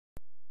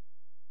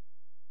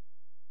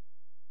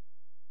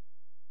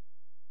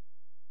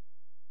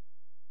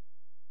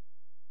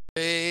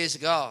Praise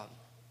God.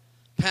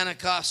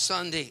 Pentecost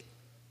Sunday.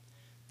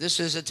 This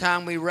is a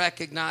time we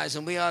recognize,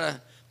 and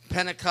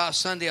Pentecost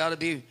Sunday ought to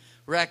be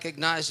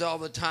recognized all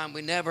the time.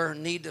 We never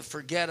need to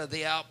forget of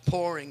the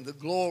outpouring, the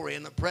glory,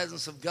 and the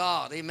presence of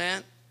God.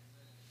 Amen?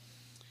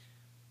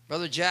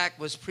 Brother Jack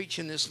was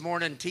preaching this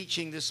morning,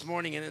 teaching this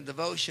morning in a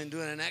devotion,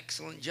 doing an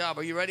excellent job.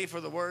 Are you ready for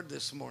the word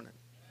this morning?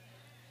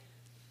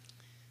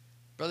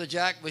 Brother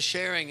Jack was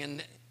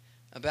sharing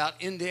about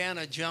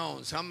Indiana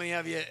Jones. How many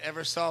of you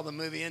ever saw the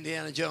movie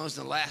Indiana Jones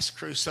and the Last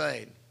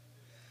Crusade?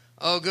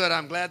 Oh, good.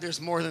 I'm glad there's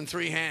more than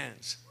 3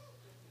 hands.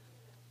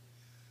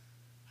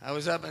 I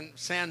was up in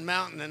Sand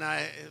Mountain, and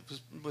I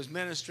was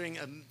ministering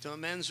to a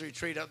men's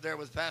retreat up there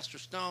with Pastor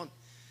Stone.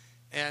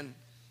 And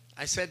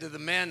I said to the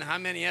men, how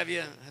many of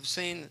you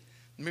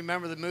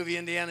remember the movie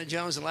Indiana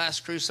Jones and the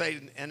Last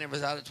Crusade? And there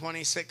was out of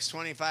 26,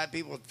 25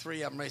 people,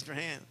 3 of them raised their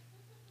hand.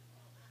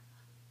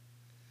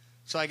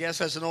 So I guess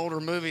that's an older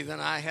movie than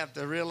I have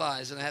to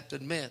realize and I have to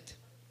admit.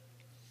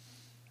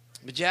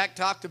 But Jack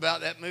talked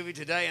about that movie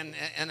today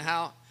and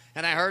how,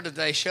 and I heard that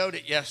they showed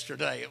it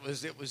yesterday.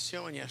 It was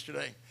showing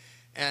yesterday.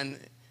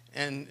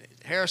 And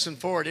Harrison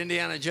Ford,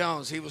 Indiana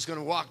Jones, he was going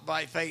to walk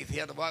by faith. He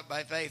had to walk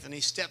by faith, and he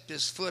stepped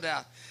his foot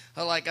out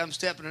like I'm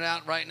stepping it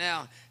out right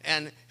now.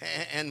 And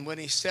when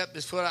he stepped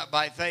his foot out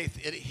by faith,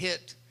 it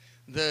hit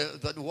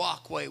the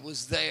walkway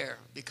was there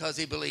because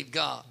he believed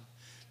God.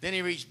 Then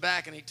he reached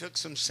back and he took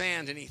some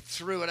sand and he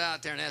threw it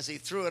out there. And as he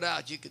threw it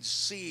out, you could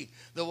see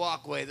the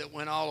walkway that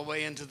went all the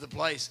way into the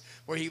place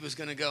where he was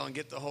going to go and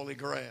get the Holy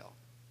Grail.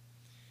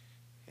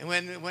 And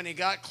when he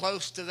got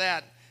close to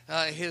that,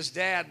 his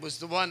dad was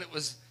the one that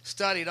was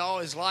studied all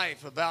his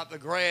life about the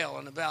Grail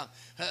and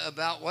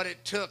about what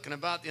it took and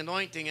about the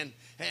anointing. And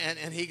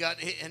he got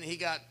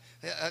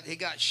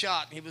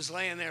shot. He was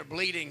laying there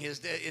bleeding.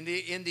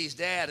 Indy's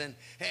dad, and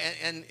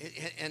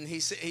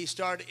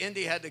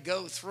Indy had to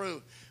go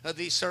through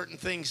these certain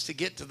things to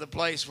get to the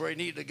place where he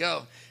needed to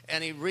go.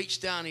 And he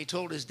reached down. He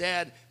told his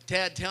dad,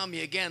 "Dad, tell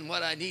me again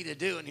what I need to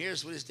do." And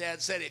here's what his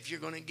dad said: "If you're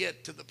going to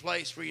get to the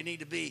place where you need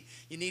to be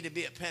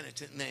a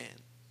penitent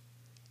man."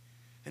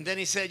 And then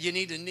he said, "You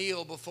need to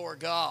kneel before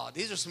God."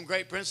 These are some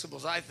great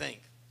principles, I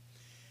think.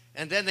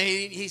 And then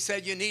he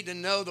said, "You need to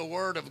know the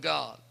Word of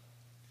God.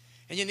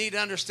 And you need to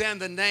understand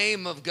the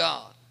name of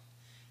God."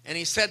 And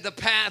he said the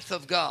path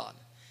of God.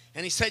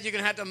 And he said you're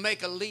going to have to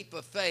make a leap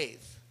of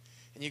faith.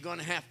 And you're going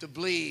to have to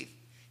believe.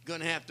 You're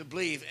going to have to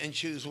believe and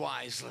choose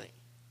wisely.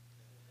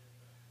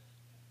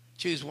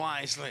 Choose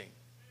wisely.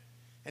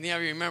 And you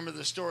remember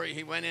the story.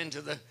 He went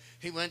to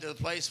the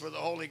place where the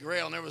Holy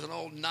Grail, and there was an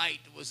old knight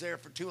that was there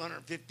for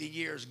 250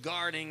 years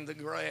guarding the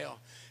Grail.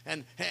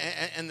 And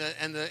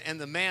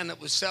the man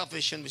that was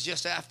selfish and was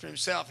just after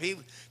himself, he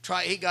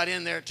got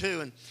in there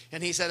too,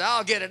 and he said,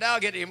 I'll get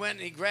it. He went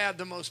and he grabbed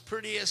the most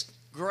prettiest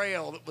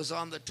Grail that was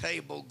on the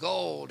table,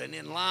 gold and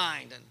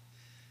inlined, and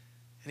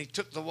he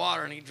took the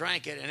water and he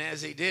drank it, and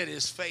as he did,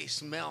 his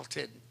face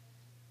melted.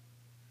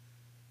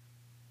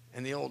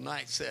 And the old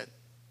knight said,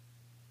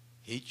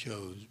 "He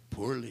chose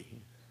poorly."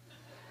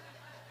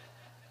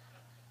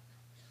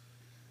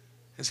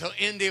 And so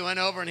Indy went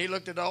over and he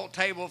looked at the whole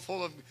table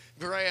full of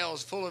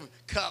grails, full of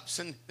cups,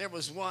 and there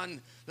was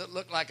one that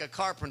looked like a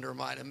carpenter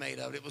might have made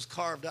of it. It was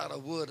carved out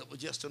of wood. It was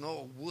just an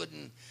old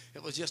wooden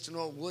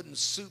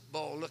soup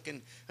bowl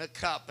looking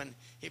cup. And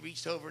he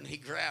reached over and he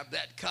grabbed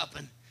that cup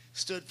and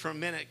stood for a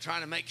minute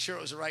trying to make sure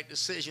it was the right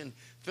decision,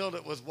 filled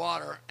it with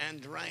water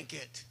and drank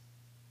it.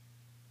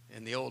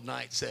 And the old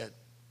knight said,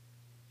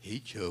 "He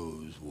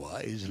chose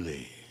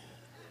wisely."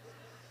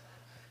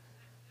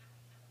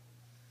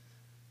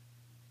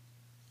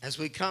 As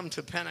we come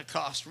to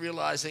Pentecost,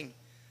 realizing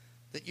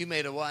that you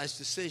made a wise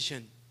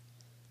decision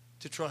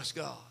to trust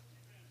God.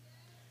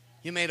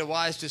 You made a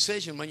wise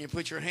decision when you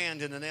put your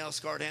hand in the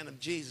nail-scarred hand of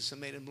Jesus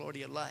and made him Lord of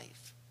your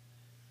life.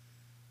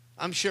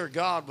 I'm sure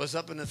God was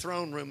up in the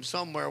throne room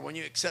somewhere when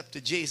you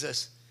accepted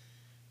Jesus,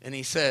 and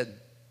he said,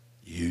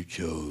 "You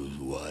chose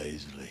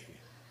wisely."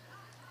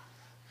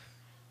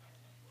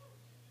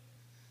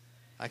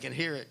 I can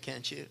hear it,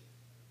 can't you?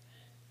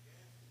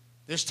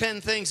 There's 10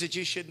 things that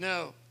you should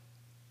know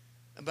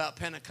about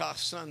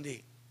Pentecost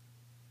Sunday.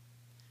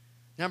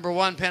 Number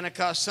 1,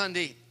 Pentecost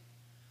Sunday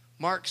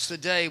marks the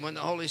day when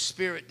the Holy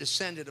Spirit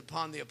descended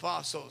upon the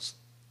apostles,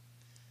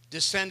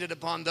 descended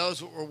upon those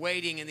who were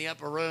waiting in the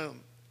upper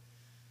room,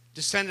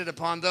 descended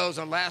upon those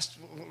on last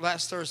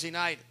Thursday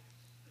night.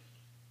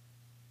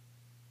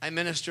 I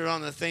ministered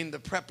on the theme, the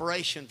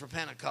preparation for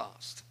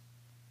Pentecost.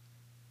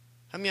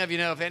 How many of you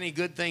know if any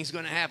good thing's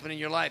going to happen in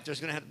your life, there's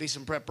going to have to be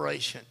some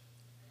preparation?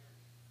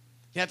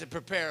 You have to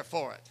prepare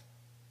for it.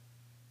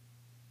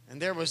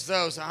 And there was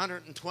those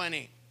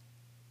 120,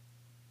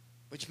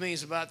 which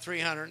means about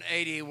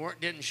 380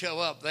 didn't show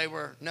up. They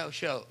were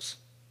no-shows.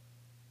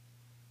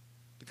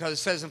 Because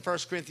it says in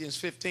 1 Corinthians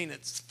 15,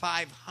 it's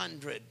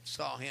 500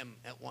 saw him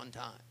at one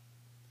time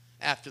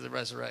after the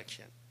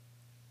resurrection.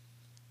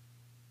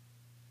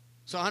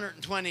 So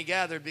 120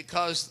 gathered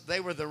because they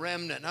were the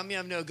remnant. How many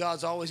of you know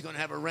God's always going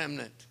to have a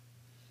remnant?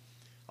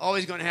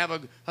 Always going to have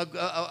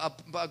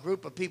a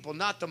group of people,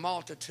 not the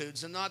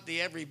multitudes and not the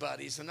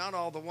everybody's and not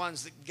all the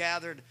ones that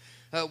gathered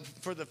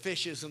for the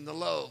fishes and the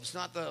loaves,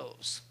 not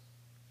those.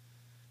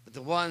 But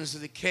the ones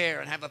that care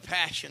and have a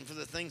passion for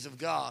the things of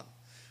God.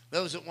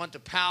 Those that want the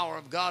power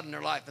of God in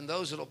their life and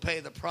those that will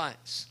pay the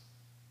price.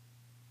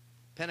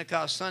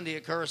 Pentecost Sunday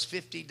occurs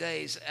 50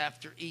 days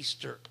after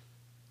Easter.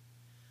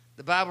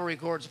 The Bible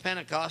records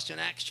Pentecost in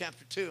Acts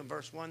chapter 2 and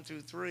verse 1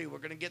 through 3. We're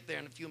going to get there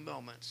in a few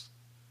moments.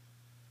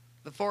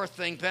 The fourth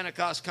thing,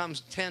 Pentecost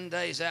comes 10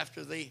 days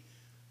after the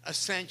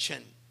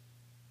ascension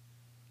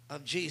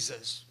of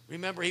Jesus.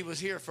 Remember, he was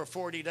here for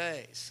 40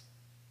 days.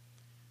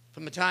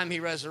 From the time he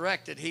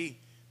resurrected, he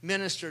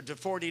ministered to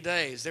 40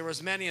 days. There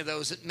was many of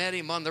those that met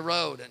him on the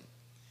road, and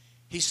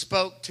he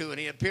spoke to, and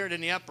he appeared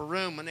in the upper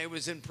room when they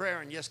was in prayer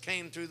and just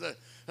came into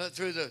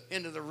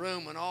the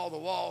room when all the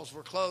walls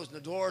were closed and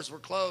the doors were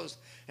closed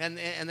and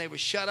they were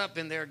shut up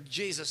in there.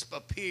 Jesus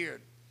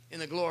appeared in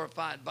the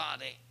glorified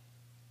body.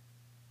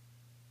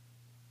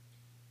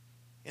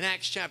 In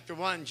Acts chapter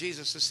 1,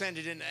 Jesus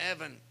ascended into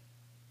heaven,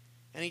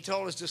 and he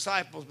told his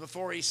disciples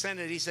before he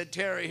ascended, he said,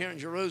 tarry here in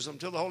Jerusalem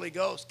till the Holy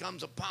Ghost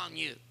comes upon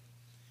you,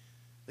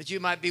 that you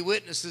might be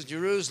witnesses in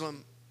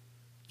Jerusalem,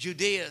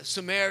 Judea,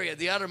 Samaria,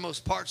 the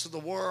uttermost parts of the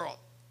world.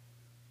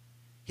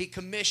 He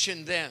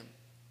commissioned them.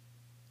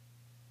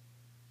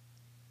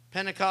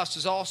 Pentecost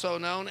is also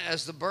known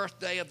as the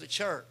birthday of the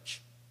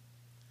church.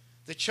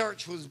 The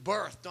church was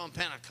birthed on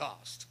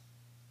Pentecost.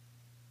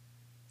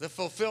 The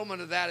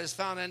fulfillment of that is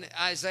found in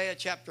Isaiah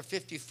chapter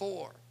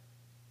 54.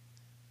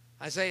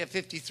 Isaiah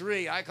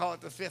 53, I call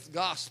it the fifth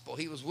gospel.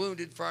 He was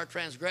wounded for our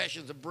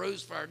transgressions and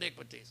bruised for our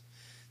iniquities.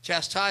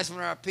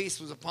 Chastisement of our peace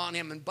was upon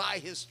him, and by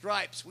his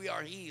stripes we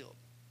are healed.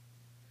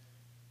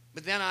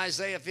 But then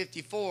Isaiah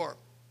 54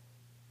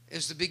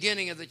 is the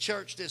beginning of the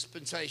church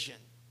dispensation.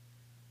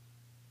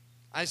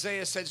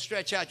 Isaiah said,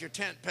 stretch out your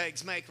tent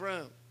pegs, make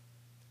room.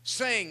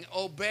 Sing,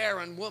 O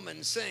barren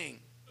woman, sing.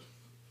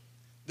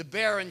 The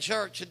barren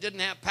church that didn't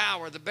have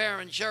power, the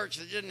barren church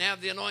that didn't have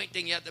the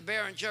anointing yet, the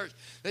barren church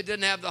that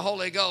didn't have the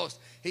Holy Ghost.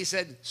 He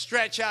said,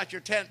 stretch out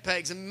your tent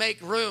pegs and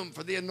make room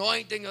for the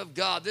anointing of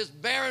God. This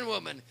barren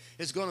woman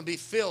is going to be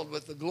filled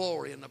with the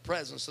glory and the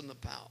presence and the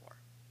power.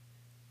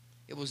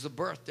 It was the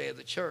birthday of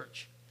the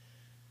church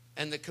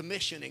and the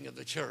commissioning of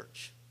the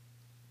church.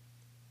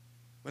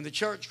 When the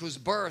church was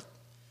birthed,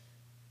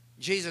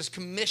 Jesus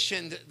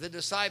commissioned the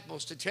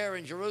disciples to tarry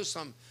in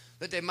Jerusalem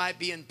that they might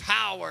be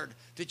empowered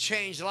to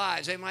change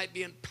lives. They might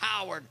be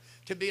empowered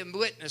to be a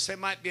witness. They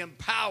might be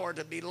empowered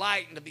to be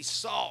light and to be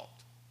salt.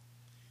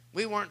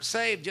 We weren't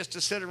saved just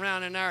to sit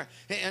around in our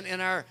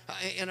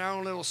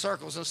own little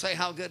circles and say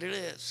how good it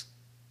is.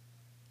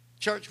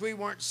 Church, we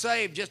weren't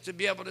saved just to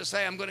be able to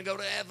say, I'm going to go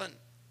to heaven.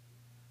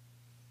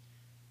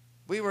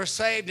 We were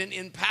saved and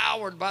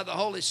empowered by the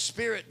Holy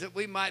Spirit that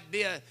we might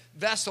be a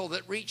vessel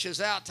that reaches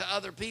out to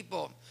other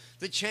people,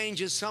 that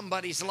changes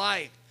somebody's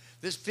life,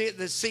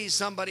 that sees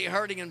somebody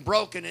hurting and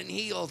broken and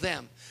heal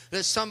them,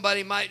 that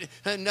somebody might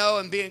know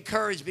and be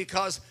encouraged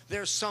because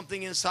there's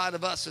something inside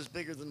of us that's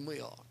bigger than we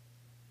are.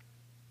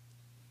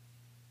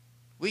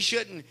 We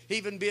shouldn't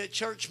even be a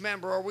church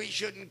member, or we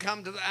shouldn't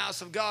come to the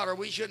house of God, or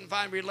we shouldn't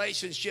find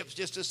relationships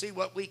just to see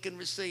what we can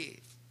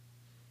receive.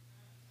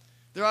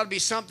 There ought to be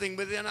something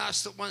within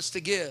us that wants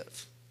to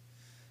give.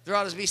 There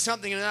ought to be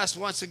something in us that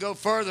wants to go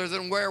further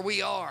than where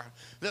we are,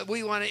 that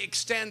we want to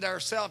extend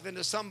ourselves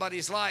into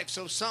somebody's life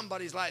so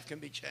somebody's life can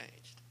be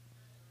changed.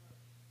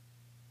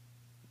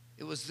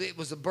 It was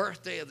the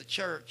birthday of the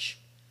church.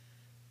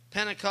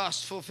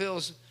 Pentecost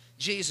fulfills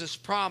Jesus'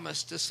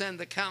 promise to send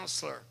the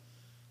counselor,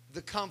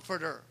 the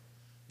comforter,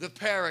 the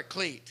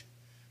paraclete,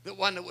 the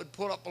one that would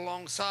put up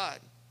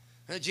alongside.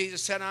 And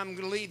Jesus said, I'm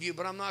going to leave you,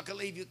 but I'm not going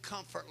to leave you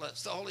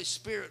comfortless. The Holy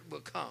Spirit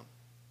will come.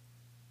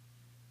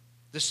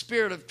 The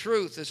Spirit of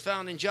truth is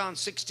found in John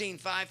 16,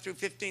 5 through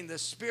 15. The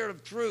Spirit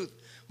of truth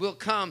will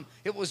come.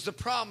 It was the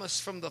promise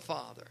from the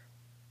Father.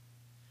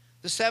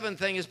 The seventh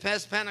thing is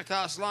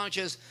Pentecost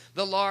launches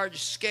the large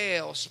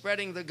scale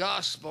spreading the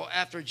gospel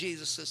after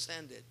Jesus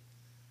ascended.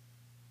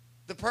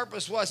 The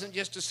purpose wasn't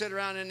just to sit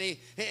around in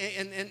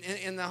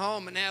the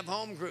home and have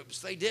home groups.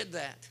 They did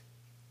that.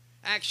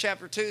 Acts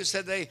chapter 2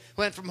 said they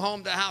went from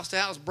home to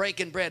house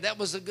breaking bread. That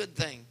was a good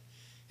thing.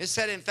 It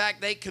said, in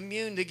fact, they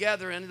communed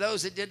together, and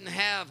those that didn't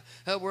have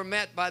were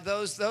met by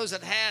those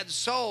that had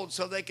sold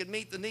so they could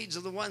meet the needs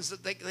of the ones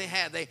that they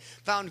had. They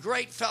found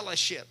great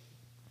fellowship.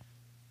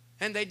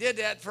 And they did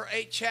that for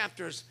 8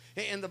 chapters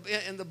in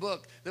the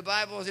book. The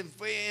Bible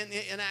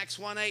in Acts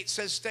 1:8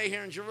 says, stay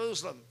here in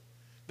Jerusalem.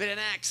 But in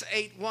Acts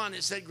 8:1,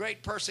 it said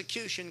great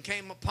persecution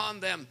came upon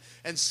them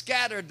and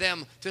scattered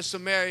them to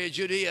Samaria,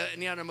 Judea, and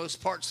the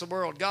uttermost parts of the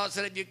world. God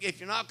said, if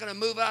you're not going to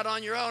move out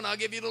on your own, I'll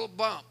give you a little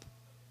bump.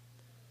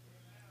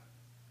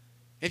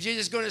 If you're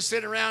just going to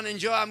sit around and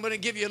enjoy, I'm going to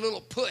give you a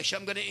little push.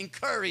 I'm going to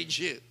encourage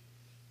you.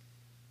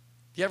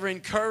 You ever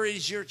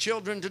encourage your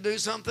children to do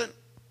something?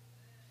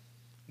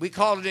 We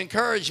called it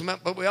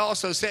encouragement, but we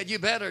also said, you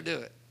better do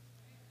it.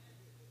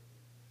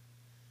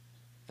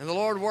 And the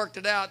Lord worked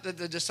it out that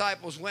the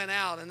disciples went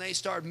out and they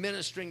started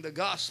ministering the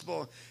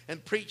gospel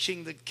and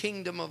preaching the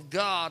kingdom of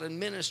God and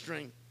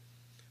ministering.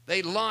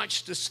 They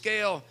launched a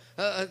scale,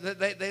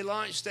 they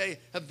launched a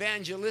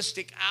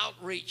evangelistic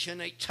outreach,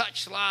 and they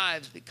touched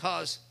lives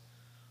because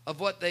of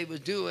what they were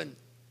doing.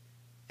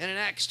 And in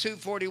Acts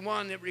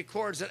 2:41, it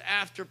records that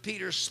after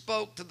Peter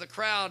spoke to the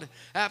crowd,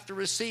 after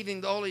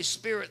receiving the Holy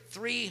Spirit,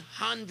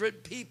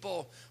 300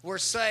 people were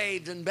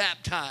saved and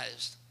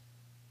baptized.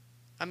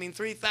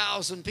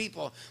 3,000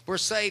 people were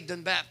saved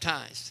and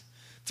baptized.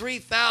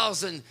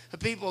 3,000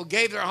 people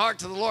gave their heart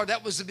to the Lord.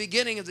 That was the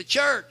beginning of the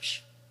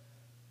church.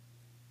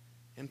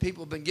 And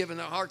people have been giving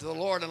their heart to the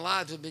Lord, and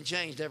lives have been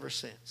changed ever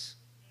since.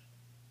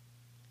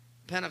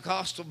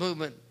 Pentecostal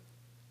movement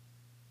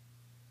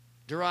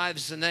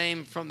derives the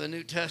name from the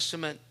New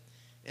Testament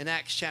in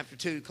Acts chapter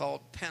 2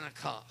 called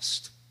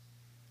Pentecost.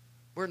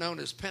 We're known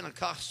as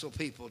Pentecostal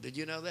people. Did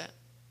you know that?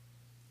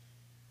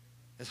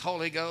 It's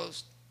Holy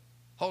Ghost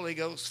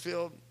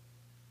filled,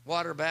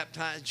 water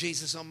baptized,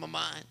 Jesus on my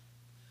mind.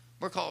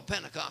 We're called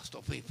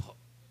Pentecostal people.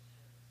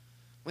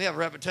 We have a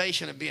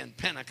reputation of being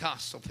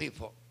Pentecostal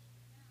people.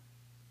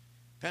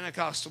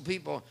 Pentecostal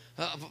people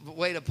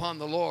wait upon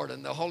the Lord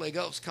and the Holy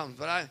Ghost comes.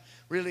 But I'm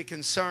really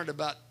concerned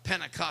about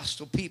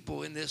Pentecostal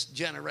people in this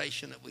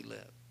generation that we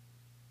live.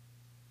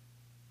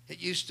 It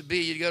used to be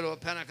you'd go to a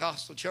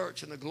Pentecostal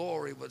church and the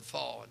glory would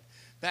fall. And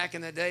back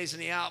in the days in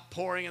the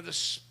outpouring of the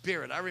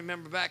Spirit. I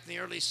remember back in the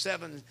early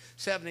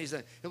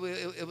 70s,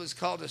 it was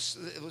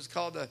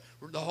called the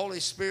Holy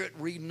Spirit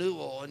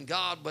renewal, and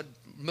God would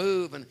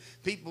move, and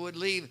people would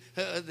leave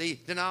the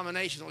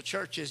denominational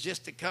churches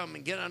just to come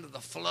and get under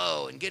the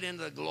flow and get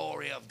into the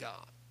glory of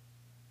God.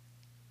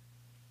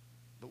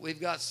 But we've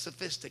got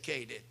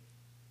sophisticated.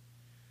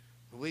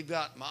 We've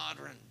got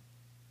modern.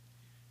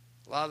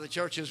 A lot of the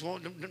churches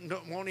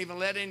won't even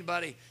let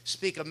anybody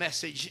speak a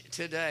message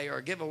today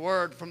or give a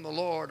word from the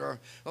Lord or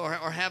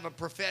have a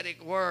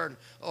prophetic word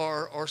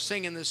or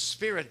sing in the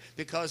Spirit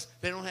because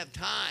they don't have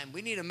time.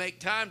 We need to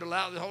make time to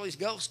allow the Holy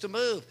Ghost to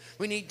move.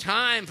 We need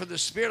time for the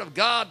Spirit of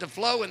God to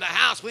flow in the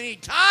house. We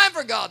need time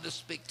for God to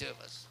speak to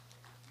us.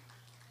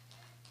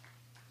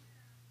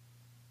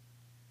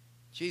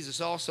 Jesus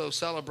also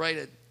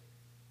celebrated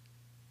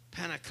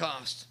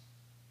Pentecost,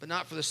 but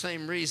not for the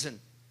same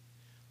reason.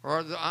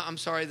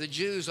 The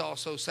Jews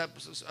also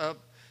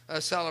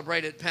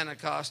celebrated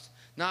Pentecost,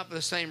 not for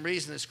the same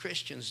reason as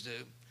Christians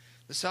do.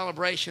 The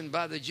celebration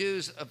by the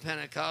Jews of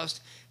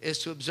Pentecost is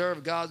to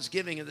observe God's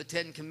giving of the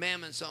 10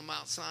 Commandments on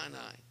Mount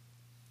Sinai.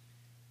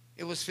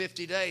 It was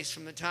 50 days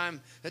from the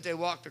time that they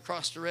walked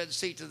across the Red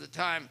Sea to the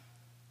time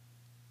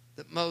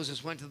that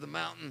Moses went to the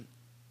mountain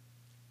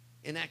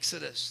in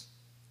Exodus.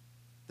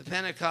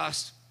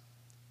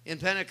 In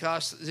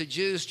Pentecost, the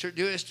Jewish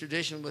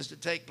tradition was to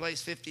take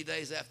place 50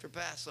 days after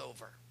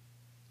Passover.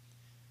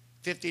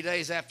 50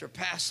 days after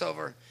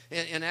Passover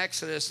in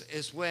Exodus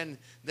is when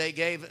they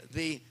gave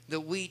the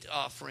wheat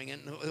offering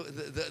and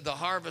the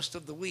harvest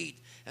of the wheat.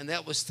 And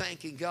that was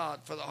thanking God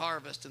for the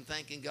harvest and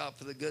thanking God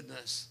for the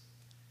goodness.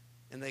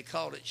 And they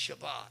called it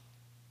Shabbat.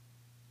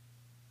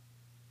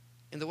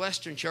 In the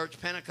Western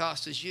church,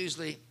 Pentecost is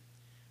usually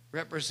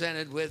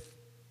represented with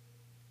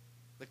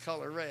the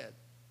color red.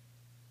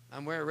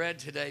 I'm wearing red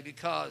today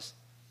because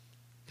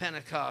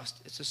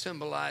Pentecost is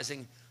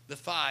symbolizing the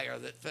fire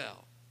that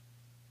fell.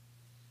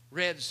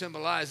 Red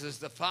symbolizes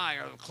the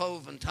fire, the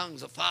cloven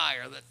tongues of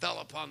fire that fell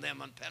upon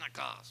them on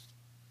Pentecost.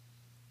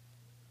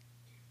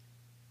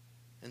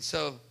 And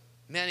so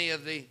many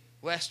of the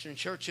Western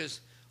churches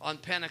on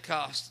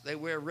Pentecost, they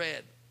wear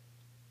red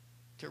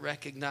to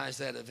recognize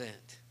that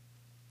event.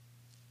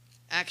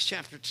 Acts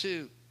chapter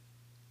 2.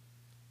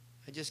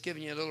 I'm just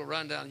giving you a little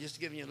rundown, just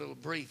giving you a little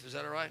brief. Is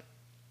that all right?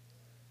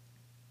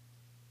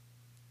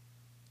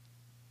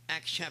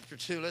 Acts chapter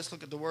 2. Let's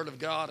look at the Word of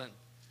God, and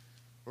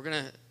we're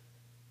going to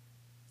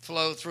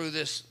flow through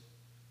this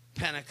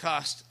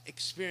Pentecost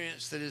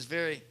experience that is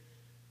very,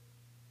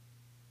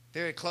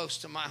 very close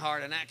to my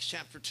heart. In Acts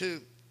chapter 2,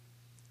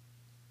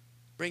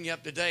 bring you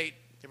up to date,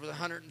 there were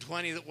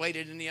 120 that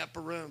waited in the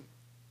upper room.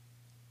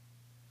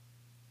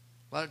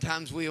 A lot of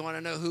times we want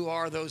to know who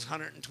are those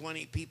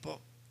 120 people.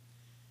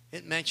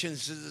 It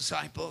mentions the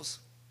disciples.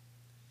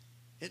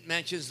 It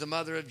mentions the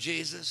mother of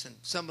Jesus and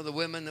some of the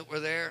women that were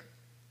there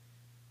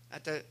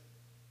that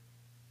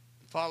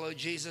followed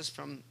Jesus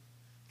from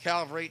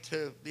Calvary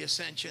to the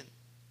Ascension.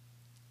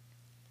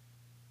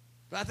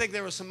 But I think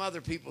there were some other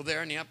people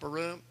there in the upper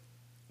room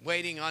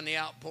waiting on the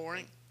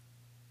outpouring.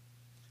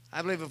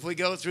 I believe if we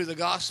go through the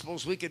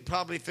Gospels, we could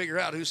probably figure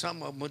out who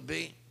some of them would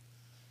be.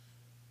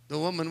 The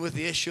woman with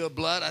the issue of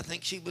blood, I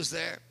think she was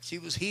there. She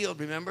was healed,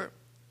 remember?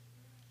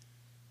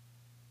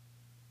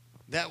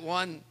 That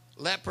one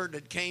leopard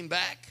that came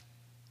back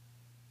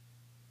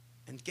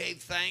and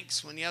gave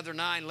thanks when the other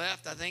 9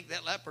 left. I think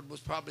that leopard was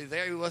probably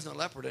there. He wasn't a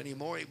leopard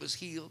anymore. He was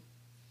healed.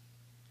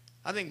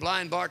 I think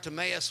blind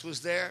Bartimaeus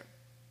was there.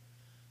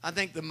 I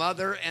think the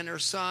mother and her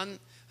son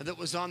that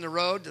was on the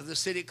road to the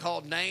city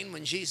called Nain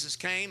when Jesus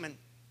came and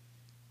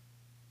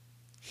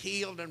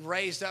healed and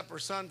raised up her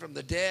son from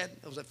the dead.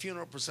 It was a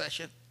funeral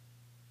procession.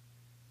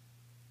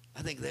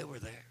 I think they were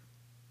there.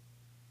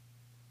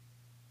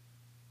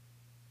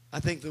 I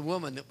think the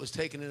woman that was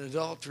taken in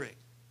adultery.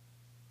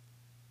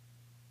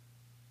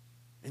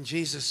 And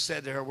Jesus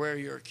said to her, where are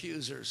your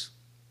accusers?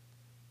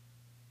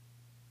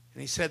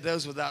 And he said,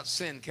 those without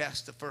sin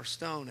cast the first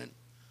stone. And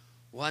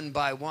one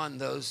by one,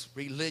 those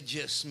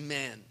religious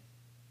men,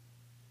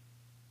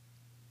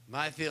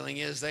 my feeling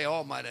is they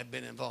all might have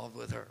been involved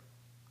with her.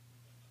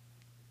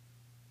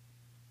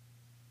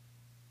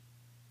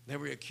 They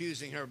were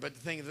accusing her, but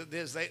the thing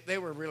is, they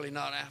were really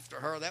not after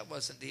her. That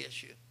wasn't the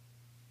issue.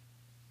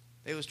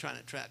 They was trying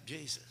to trap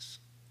Jesus.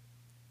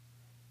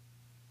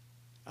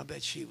 I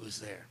bet she was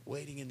there,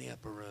 waiting in the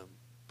upper room,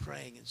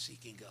 praying and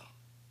seeking God.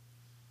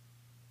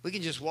 We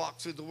can just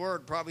walk through the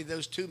Word. Probably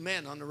those two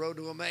men on the road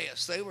to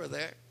Emmaus, they were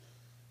there.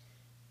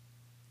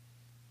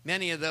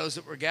 Many of those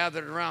that were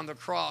gathered around the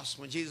cross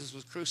when Jesus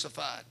was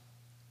crucified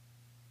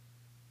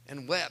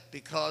and wept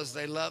because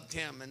they loved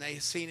him and they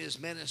had seen his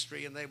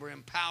ministry and they were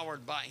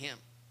empowered by him.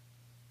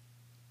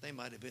 They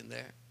might have been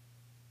there.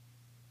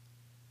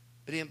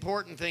 But the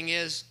important thing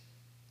is,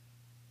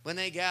 when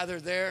they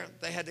gathered there,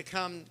 they had to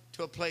come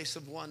to a place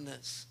of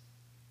oneness.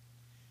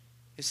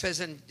 It says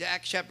in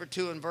Acts chapter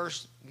 2 and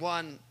verse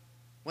 1,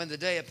 when the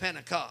day of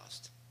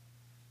Pentecost.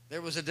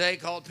 There was a day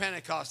called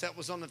Pentecost. That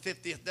was on the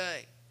 50th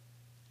day.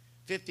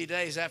 50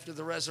 days after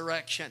the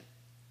resurrection.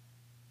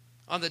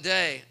 On the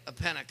day of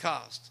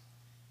Pentecost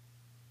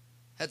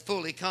had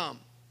fully come.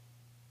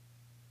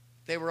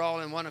 They were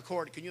all in one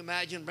accord. Can you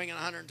imagine bringing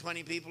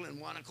 120 people in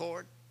one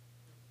accord?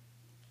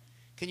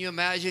 Can you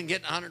imagine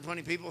getting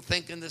 120 people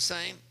thinking the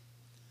same,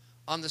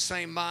 on the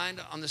same mind,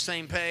 on the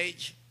same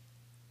page?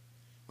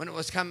 When it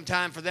was come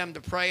time for them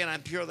to pray, and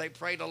I'm sure they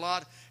prayed a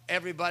lot,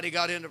 everybody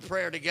got into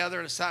prayer together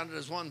and it sounded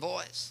as one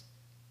voice.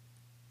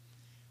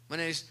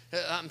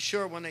 I'm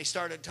sure when they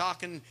started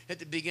talking at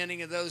the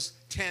beginning of those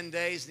 10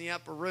 days in the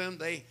upper room,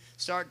 they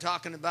started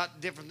talking about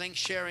different things,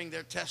 sharing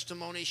their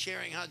testimony,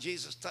 sharing how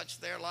Jesus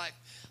touched their life,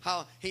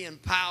 how he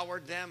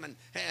empowered them, and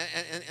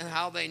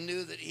how they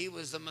knew that he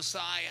was the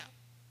Messiah.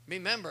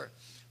 Remember,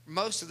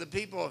 most of the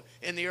people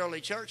in the early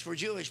church were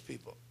Jewish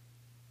people.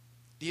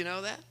 Do you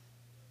know that?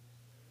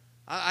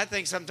 I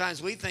think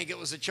sometimes we think it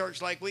was a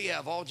church like we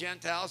have, all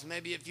Gentiles,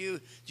 maybe a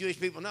few Jewish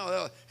people.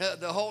 No,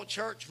 the whole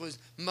church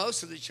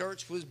most of the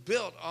church was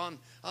built on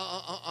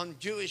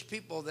Jewish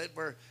people that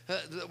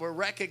were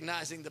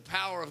recognizing the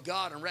power of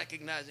God and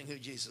recognizing who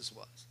Jesus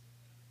was.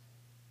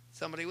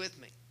 Somebody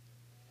with me?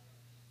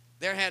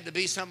 There had to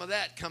be some of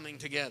that coming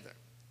together.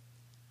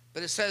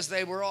 But it says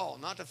they were all,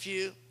 not a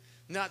few,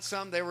 not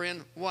some, they were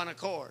in one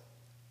accord.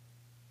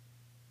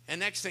 And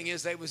next thing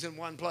is they was in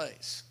one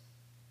place.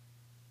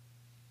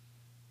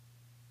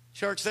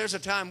 Church, there's a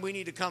time we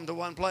need to come to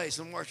one place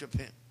and worship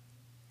him.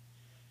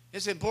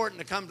 It's important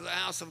to come to the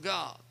house of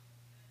God.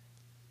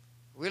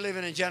 We live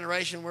in a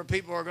generation where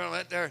people are going to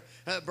let their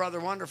Brother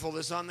Wonderful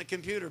that's on the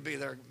computer be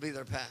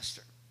their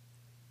pastor.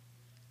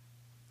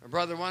 Or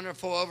Brother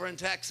Wonderful over in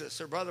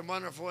Texas, or Brother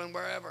Wonderful in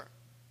wherever.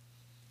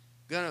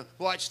 Going to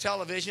watch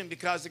television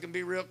because it can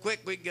be real quick.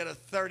 We can get a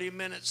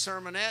 30-minute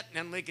sermonette, and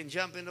then we can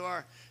jump into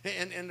our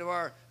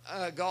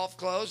golf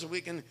clothes, or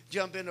we can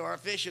jump into our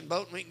fishing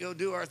boat, and we can go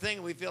do our thing,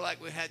 and we feel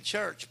like we had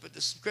church. But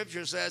the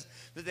Scripture says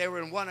that they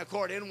were in one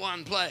accord, in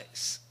one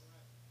place,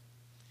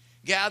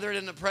 gathered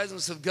in the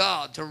presence of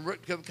God to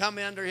come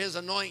under his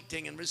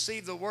anointing and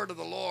receive the word of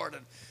the Lord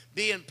and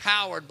be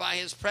empowered by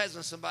his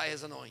presence and by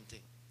his anointing.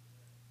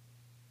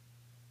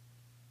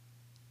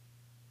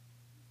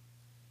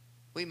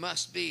 We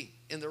must be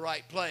in the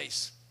right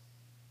place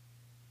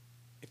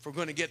if we're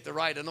going to get the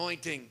right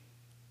anointing,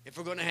 if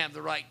we're going to have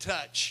the right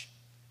touch,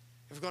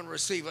 if we're going to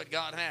receive what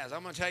God has.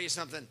 I'm going to tell you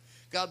something.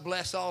 God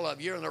bless all of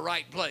you. You're in the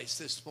right place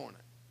this morning.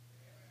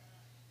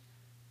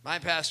 My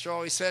pastor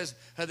always says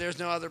there's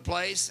no other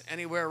place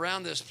anywhere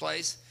around this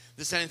place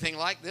that's anything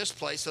like this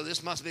place, so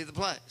this must be the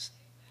place.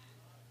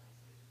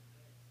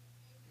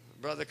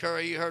 Brother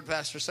Curry, you heard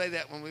Pastor say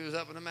that when we was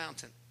up in the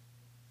mountain.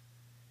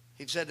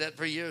 He'd said that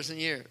for years and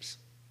years.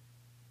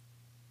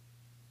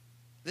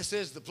 This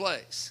is the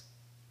place.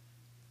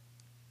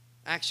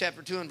 Acts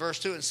chapter 2 and verse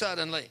 2, and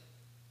suddenly,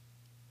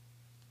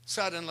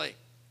 sometimes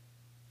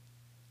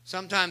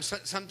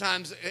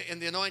in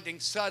the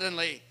anointing,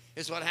 suddenly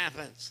is what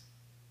happens.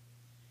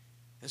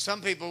 And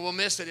some people will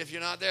miss it if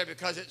you're not there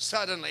because it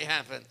suddenly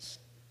happens.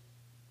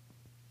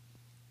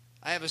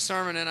 I have a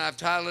sermon and I've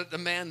titled it, The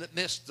Man That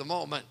Missed the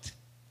Moment.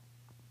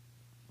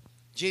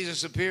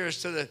 Jesus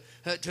appears to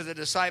the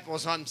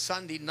disciples on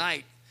Sunday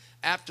night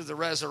after the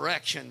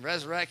resurrection.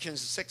 Resurrection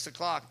is 6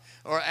 o'clock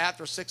or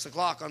after 6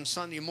 o'clock on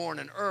Sunday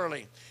morning,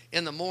 early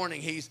in the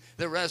morning.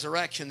 The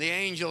resurrection. The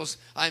angels,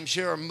 I'm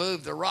sure,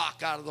 moved the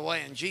rock out of the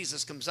way and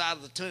Jesus comes out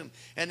of the tomb.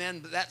 And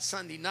then that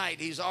Sunday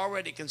night, he's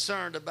already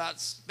concerned about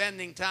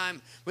spending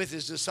time with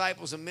his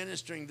disciples and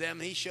ministering them.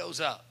 He shows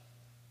up.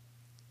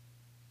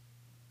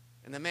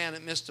 And the man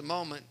that missed a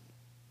moment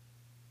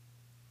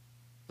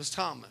was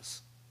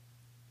Thomas.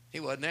 He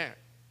wasn't there.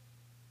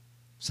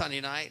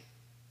 Sunday night.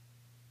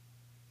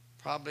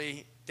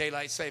 Probably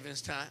daylight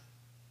savings time.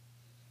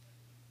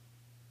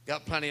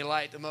 Got plenty of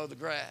light to mow the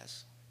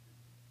grass.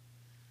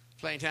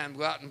 Plenty of time to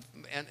go out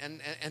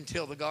and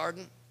till the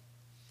garden.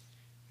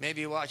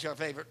 Maybe you watch our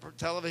favorite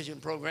television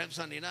program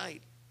Sunday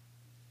night.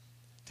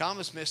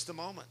 Thomas missed the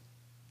moment.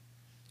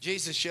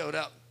 Jesus showed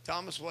up.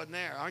 Thomas wasn't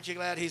there. Aren't you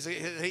glad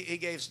he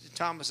gave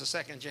Thomas a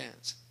second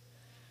chance?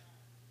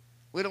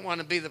 We don't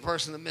want to be the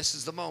person that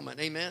misses the moment.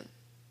 Amen?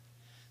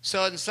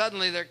 So and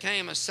suddenly there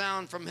came a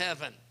sound from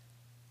heaven.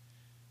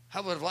 I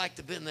would have liked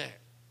to have been there.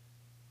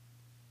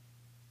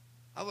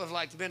 I would have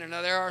liked to have been there.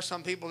 Now, there are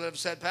some people that have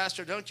said,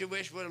 Pastor, don't you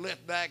wish we would have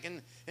lived back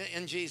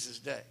in Jesus'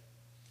 day?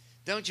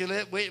 Don't you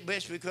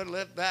wish we could have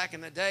lived back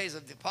in the days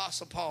of the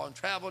Apostle Paul and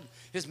traveled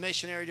his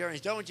missionary journeys?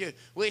 Don't you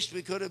wish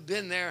we could have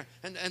been there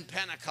in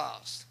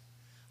Pentecost?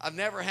 I've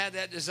never had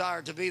that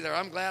desire to be there.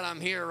 I'm glad I'm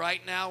here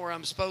right now where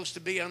I'm supposed to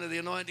be under the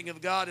anointing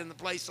of God in the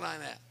place that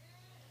I'm at.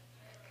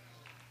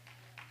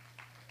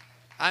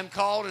 I'm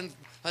called and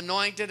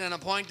anointed and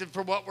appointed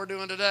for what we're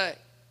doing today.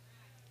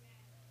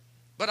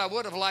 But I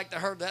would have liked to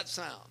have heard that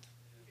sound.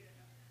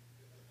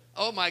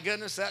 Oh my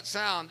goodness, that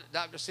sound,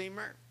 Dr.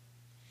 Seymour.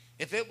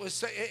 If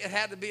it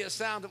had to be a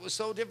sound that was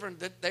so different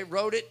that they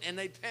wrote it and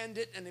they penned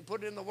it and they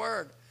put it in the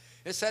Word.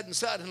 It said, and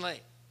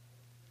suddenly.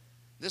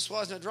 This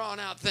wasn't a drawn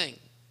out thing.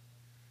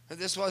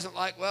 This wasn't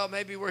like, well,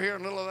 maybe we're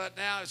hearing a little of that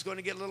now. It's going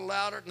to get a little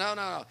louder.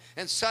 No.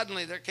 And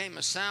suddenly there came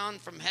a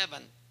sound from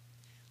heaven.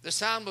 The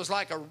sound was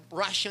like a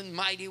rushing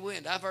mighty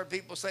wind. I've heard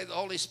people say the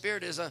Holy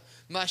Spirit is a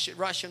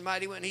rushing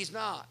mighty wind. He's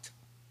not.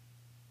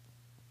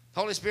 The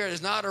Holy Spirit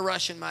is not a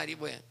rushing mighty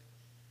wind.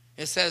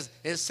 It says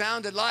it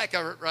sounded like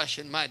a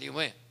rushing mighty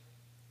wind.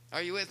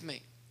 Are you with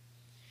me?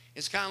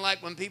 It's kind of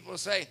like when people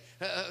say,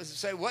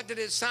 what did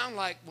it sound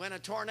like when a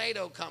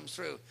tornado comes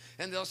through?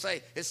 And they'll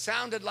say, it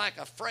sounded like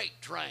a freight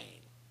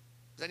train.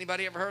 Has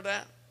anybody ever heard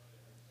that?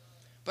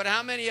 But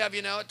how many of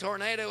you know a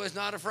tornado is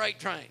not a freight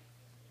train?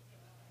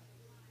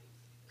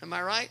 Am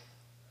I right?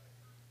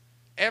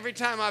 Every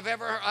time I've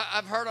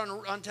heard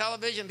on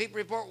television, people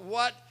report,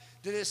 what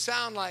did it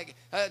sound like?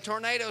 A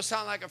tornado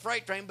sound like a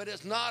freight train, but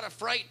it's not a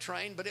freight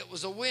train, but it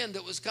was a wind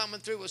that was coming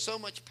through with so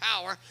much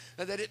power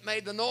that it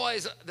made the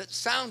noise that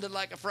sounded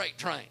like a freight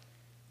train.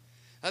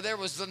 There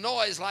was the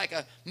noise like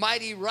a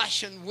mighty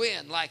rushing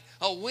wind, like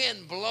a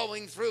wind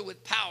blowing through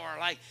with power,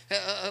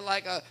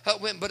 like a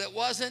wind. But it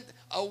wasn't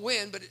a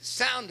wind, but it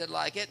sounded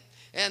like it.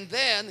 And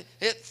then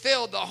it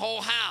filled the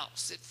whole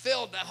house. It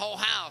filled the whole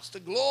house. The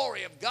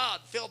glory of God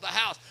filled the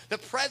house. The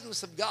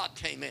presence of God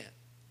came in.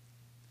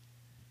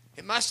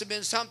 It must have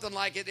been something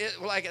like it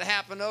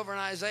happened over in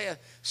Isaiah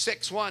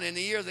 6:1 in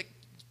the year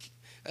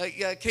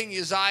that King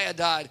Uzziah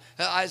died.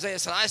 Isaiah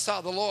said, I saw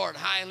the Lord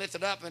high and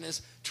lifted up, and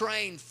his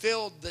train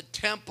filled the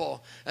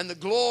temple, and the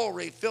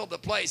glory filled the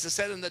place. It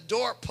said, and the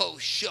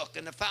doorpost shook,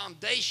 and the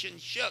foundation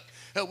shook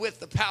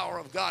with the power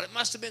of God. It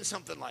must have been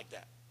something like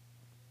that.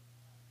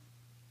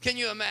 Can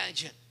you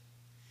imagine?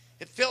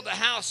 It filled the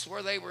house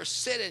where they were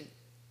sitting.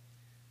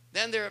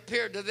 Then there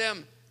appeared to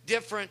them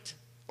different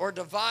or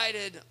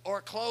divided or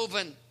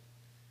cloven,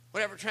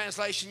 whatever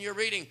translation you're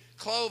reading,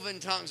 cloven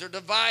tongues or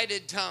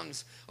divided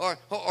tongues or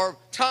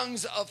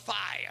tongues of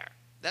fire.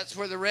 That's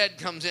where the red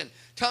comes in.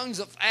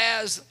 Tongues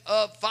as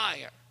of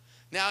fire.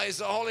 Now, is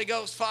the Holy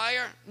Ghost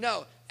fire?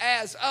 No,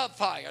 as of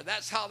fire.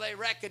 That's how they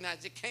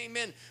recognized it. Came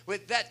in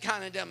with that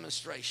kind of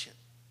demonstration.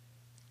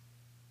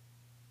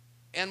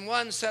 And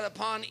one set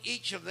upon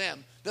each of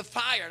them the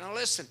fire. Now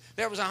listen,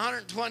 there was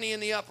 120 in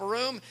the upper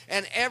room,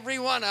 and every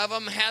one of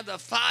them had the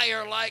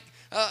fire like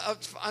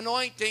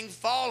anointing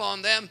fall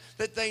on them,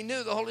 that they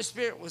knew the Holy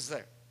Spirit was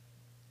there.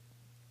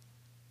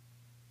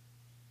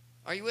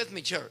 Are you with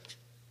me, church?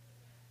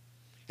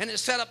 And it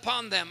set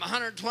upon them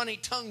 120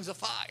 tongues of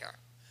fire.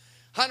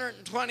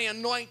 120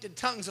 anointed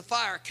tongues of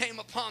fire came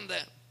upon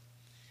them.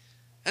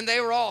 And they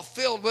were all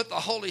filled with the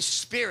Holy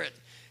Spirit.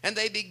 And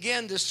they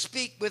began to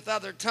speak with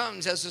other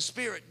tongues as the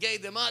Spirit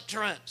gave them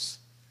utterance.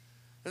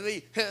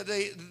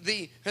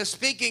 The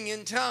speaking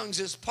in tongues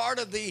is part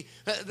of the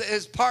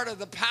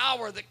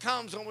power that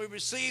comes when we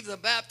receive the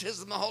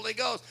baptism of the Holy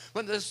Ghost.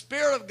 When the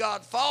Spirit of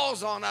God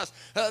falls on us,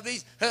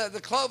 the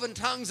cloven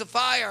tongues of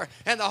fire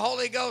and the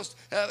Holy Ghost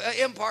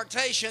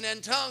impartation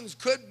and tongues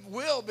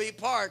will be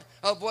part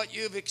of what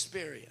you've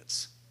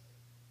experienced.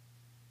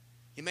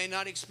 You may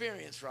not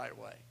experience right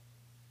away.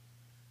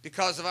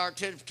 Because of our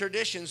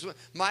traditions,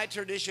 my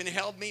tradition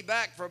held me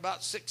back for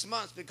about 6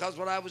 months because of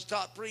what I was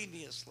taught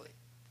previously.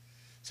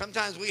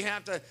 Sometimes we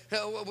have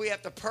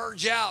to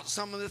purge out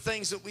some of the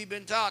things that we've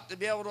been taught to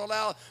be able to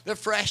allow the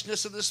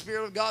freshness of the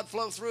Spirit of God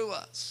flow through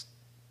us.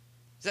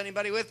 Is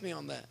anybody with me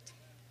on that?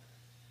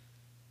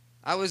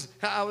 I was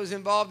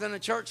involved in a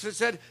church that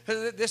said,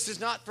 this is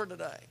not for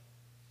today.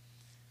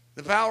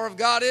 The power of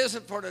God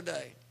isn't for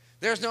today.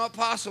 There's no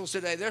apostles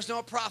today. There's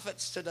no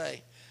prophets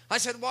today. I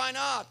said, why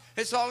not?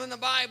 It's all in the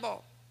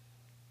Bible.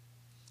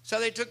 So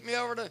they took me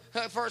over to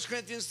 1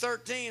 Corinthians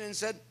 13 and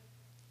said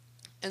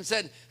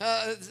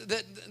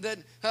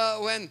that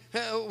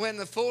when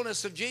the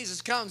fullness of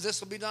Jesus comes, this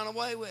will be done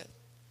away with.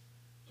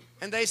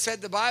 And they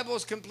said the Bible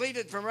is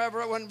completed from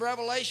when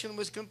Revelation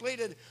was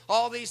completed.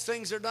 All these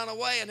things are done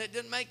away, and it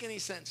didn't make any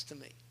sense to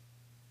me.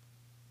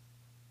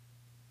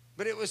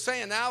 But it was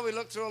saying, now we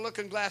look through a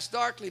looking glass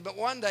darkly, but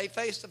one day,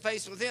 face to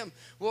face with him,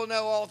 we'll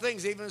know all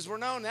things, even as we're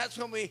known. That's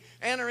when we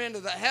enter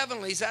into the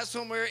heavenlies. That's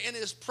when we're in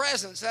his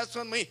presence. That's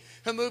when we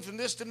move from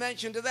this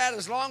dimension to that.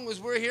 As long as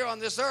we're here on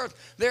this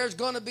earth, there's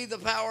going to be the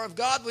power of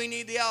God. We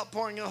need the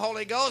outpouring of the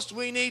Holy Ghost.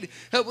 We need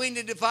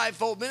the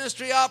fivefold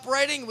ministry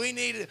operating. We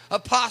need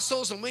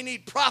apostles, and we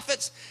need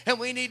prophets, and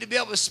we need to be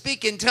able to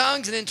speak in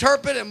tongues and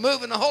interpret and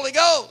move in the Holy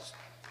Ghost.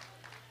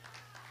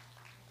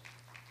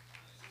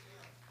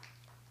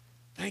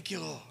 Thank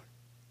you, Lord.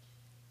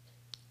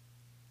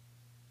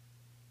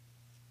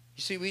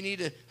 You see, we need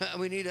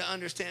to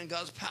understand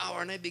God's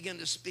power, and they begin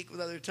to speak with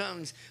other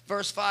tongues.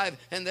 Verse 5,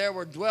 and there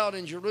were dwelt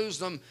in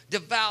Jerusalem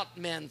devout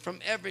men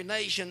from every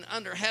nation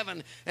under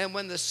heaven. And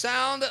when the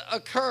sound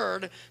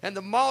occurred and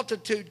the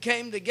multitude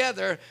came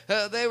together,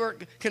 they were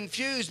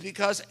confused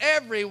because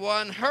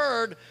everyone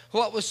heard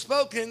what was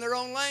spoken in their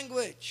own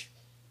language.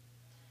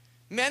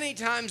 Many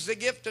times the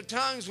gift of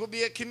tongues will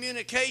be a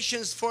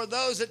communications for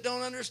those that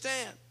don't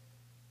understand.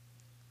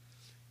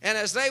 And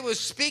as they was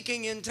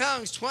speaking in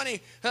tongues,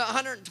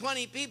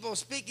 120 people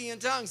speaking in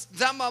tongues,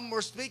 some of them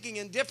were speaking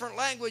in different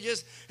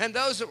languages, and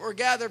those that were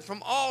gathered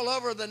from all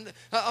over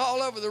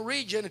the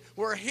region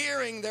were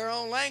hearing their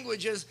own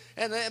languages.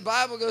 And the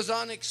Bible goes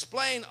on to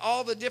explain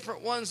all the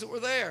different ones that were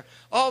there,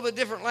 all the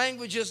different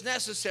languages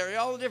necessary,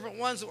 all the different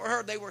ones that were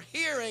heard. They were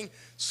hearing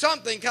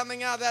something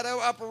coming out of that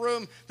upper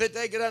room that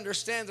they could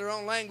understand their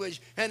own language,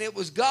 and it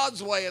was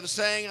God's way of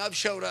saying, I've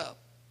showed up.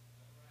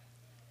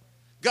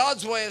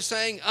 God's way of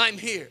saying, I'm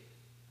here.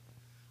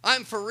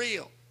 I'm for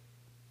real.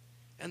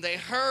 And they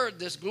heard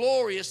this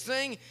glorious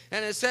thing,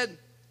 and it said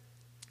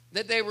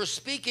that they were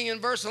speaking in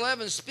verse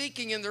 11,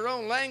 speaking in their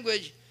own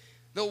language,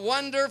 the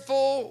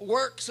wonderful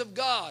works of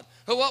God.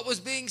 What was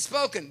being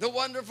spoken? The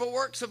wonderful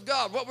works of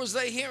God. What was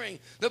they hearing?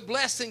 The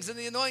blessings and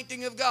the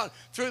anointing of God.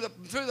 Through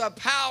the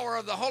power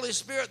of the Holy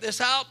Spirit,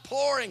 this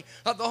outpouring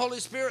of the Holy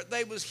Spirit,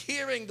 they was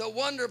hearing the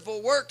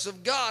wonderful works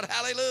of God.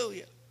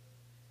 Hallelujah.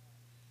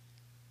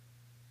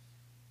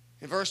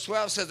 In verse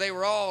 12 says, they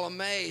were all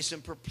amazed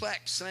and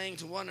perplexed, saying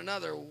to one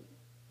another,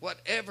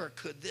 whatever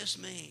could this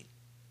mean?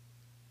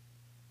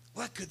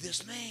 What could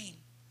this mean?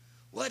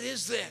 What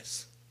is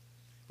this?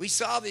 We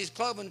saw these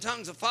cloven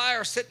tongues of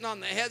fire sitting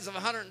on the heads of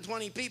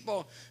 120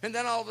 people, and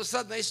then all of a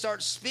sudden they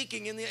start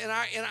speaking in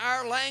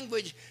our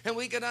language, and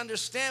we could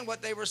understand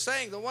what they were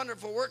saying, the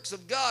wonderful works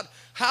of God.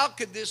 How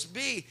could this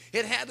be?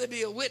 It had to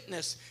be a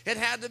witness. It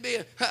had to be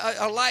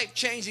a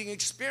life-changing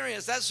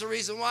experience. That's the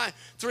reason why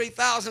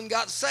 3,000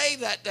 got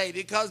saved that day,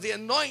 because the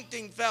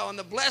anointing fell and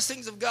the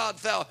blessings of God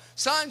fell.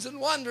 Signs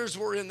and wonders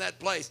were in that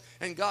place,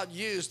 and God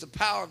used the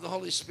power of the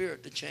Holy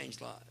Spirit to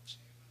change lives.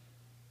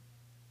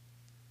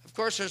 Of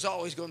course, there's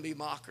always going to be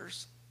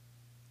mockers.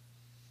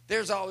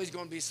 There's always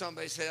going to be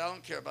somebody say, I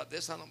don't care about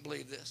this. I don't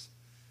believe this.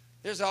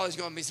 There's always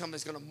going to be somebody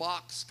that's going to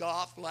mock,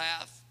 scoff,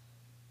 laugh.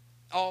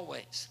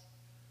 Always.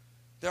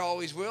 There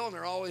always will, and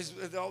they're always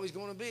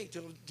going to be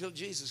till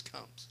Jesus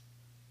comes.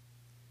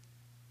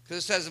 Because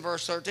it says in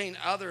verse 13,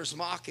 others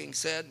mocking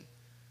said,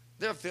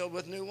 they're filled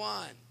with new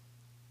wine.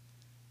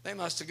 They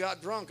must have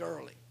got drunk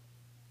early.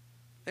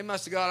 They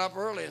must have got up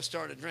early and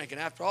started drinking.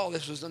 After all,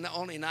 this was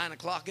only 9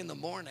 o'clock in the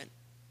morning.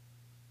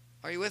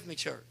 Are you with me,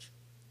 church?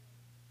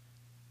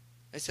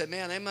 They said,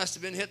 man, they must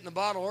have been hitting the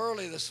bottle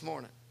early this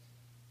morning.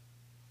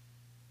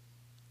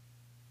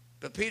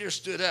 But Peter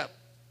stood up.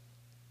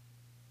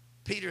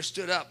 Peter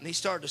stood up and he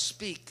started to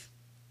speak.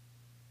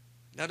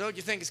 Now, don't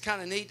you think it's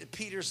kind of neat that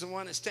Peter's the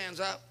one that stands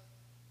up?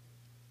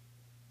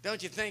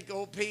 Don't you think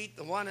old Pete,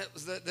 the one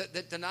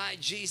that denied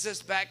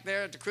Jesus back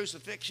there at the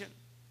crucifixion,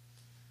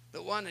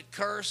 the one that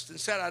cursed and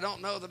said, I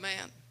don't know the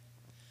man,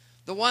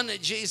 the one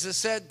that Jesus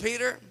said,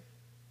 Peter,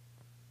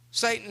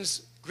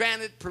 Satan's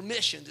granted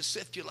permission to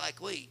sift you like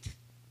wheat.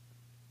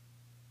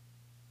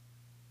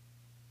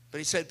 But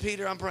he said,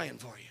 Peter, I'm praying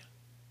for you.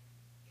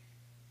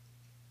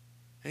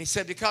 And he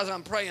said, because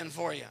I'm praying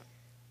for you,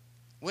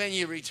 when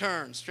you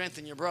return,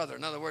 strengthen your brother.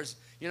 In other words,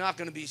 you're not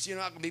going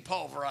to be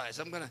pulverized.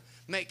 I'm going to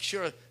make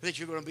sure that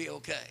you're going to be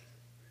okay.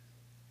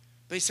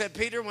 But he said,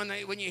 Peter,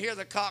 when you hear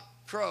the cock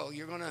crow,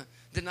 you're going to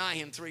deny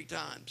him 3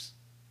 times.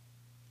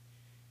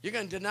 You're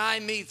going to deny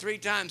me 3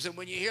 times, and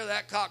when you hear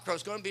that cock crow,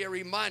 it's going to be a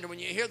reminder. When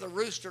you hear the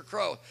rooster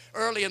crow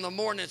early in the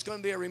morning, it's going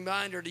to be a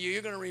reminder to you.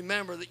 You're going to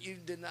remember that you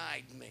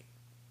denied me.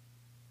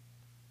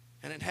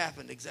 And it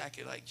happened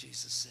exactly like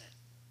Jesus said.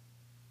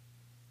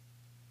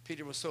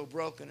 Peter was so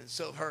broken and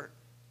so hurt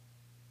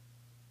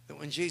that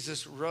when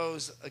Jesus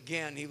rose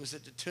again, he was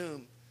at the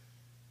tomb,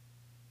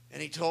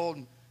 and he told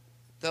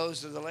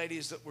those of the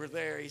ladies that were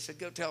there, he said,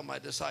 go tell my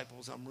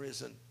disciples I'm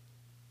risen.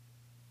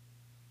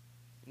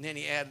 And then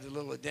he added a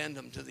little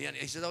addendum to the end.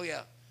 He said, oh,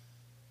 yeah,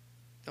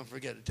 don't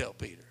forget to tell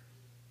Peter.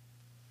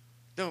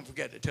 Don't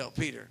forget to tell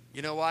Peter.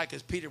 You know why?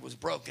 Because Peter was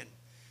broken.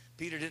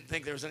 Peter didn't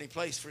think there was any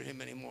place for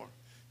him anymore.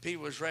 Peter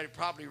was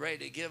probably ready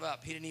to give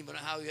up. He didn't even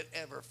know how he would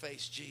ever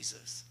face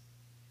Jesus.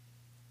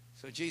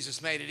 So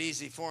Jesus made it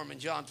easy for him in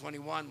John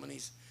 21 when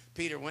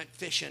Peter went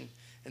fishing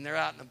and they're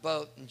out in a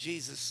boat, and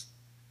Jesus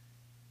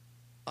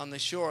on the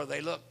shore,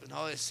 they look and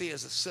all they see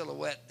is a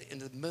silhouette in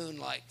the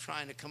moonlight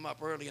trying to come up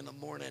early in the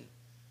morning.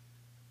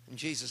 And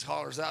Jesus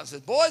hollers out and says,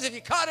 "Boys, have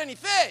you caught any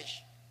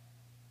fish?"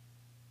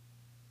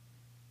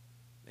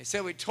 They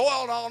said, "We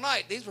toiled all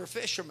night." These were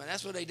fishermen.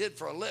 That's what they did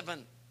for a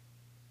living.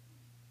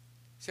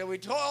 He said, "We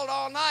toiled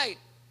all night.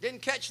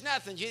 Didn't catch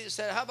nothing." Jesus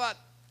said, "How about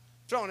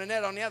throwing a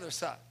net on the other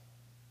side?"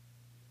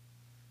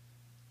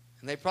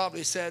 And they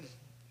probably said,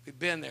 "We've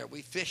been there.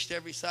 We fished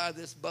every side of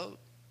this boat.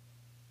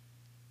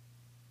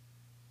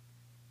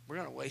 We're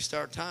going to waste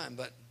our time,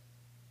 but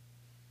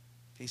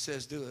if he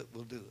says do it,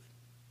 we'll do it."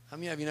 How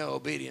many of you know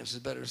obedience is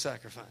better than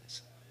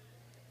sacrifice?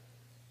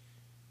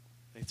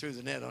 They threw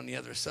the net on the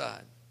other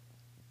side.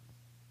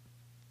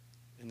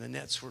 And the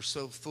nets were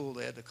so full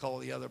they had to call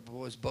the other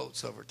boys'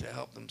 boats over to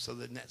help them so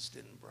the nets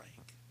didn't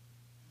break.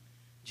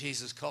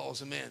 Jesus calls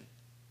them in.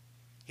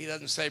 He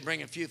doesn't say,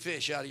 "Bring a few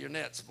fish out of your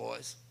nets,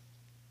 boys."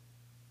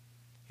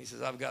 He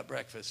says, "I've got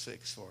breakfast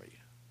fixed for you."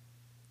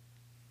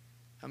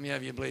 How many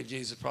of you believe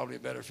Jesus is probably a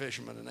better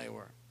fisherman than they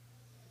were?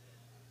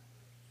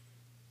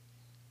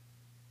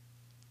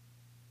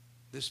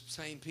 This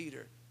same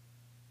Peter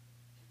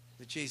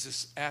that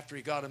Jesus, after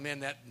he got him in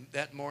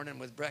that morning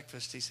with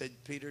breakfast, he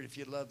said, "Peter, if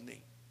you love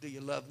me, do you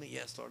love me?"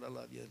 "Yes, Lord, I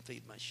love you, and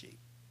feed my sheep."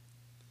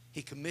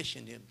 He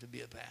commissioned him to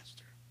be a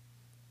pastor.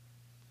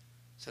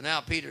 So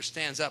now Peter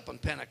stands up on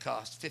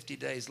Pentecost 50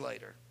 days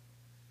later.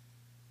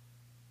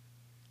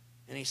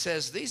 And he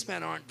says, "These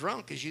men aren't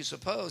drunk as you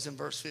suppose," in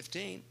verse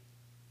 15.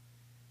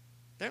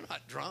 They're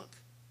not drunk.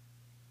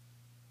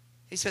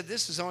 He said,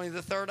 "This is only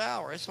the third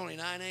hour. It's only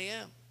 9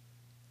 a.m.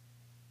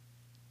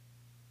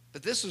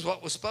 But this is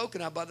what was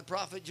spoken of by the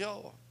prophet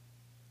Joel.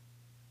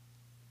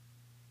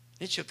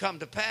 It shall come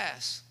to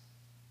pass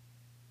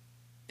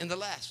in the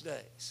last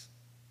days."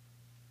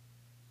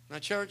 Now,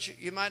 church,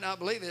 you might not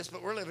believe this,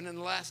 but we're living in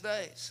the last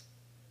days.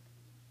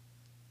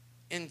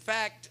 In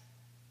fact,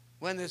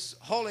 when this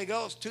Holy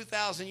Ghost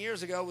 2,000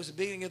 years ago was the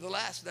beginning of the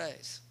last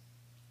days.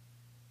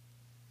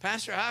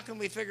 Pastor, how can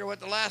we figure what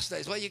the last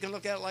days? Well, you can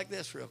look at it like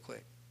this real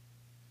quick.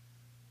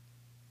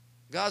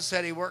 God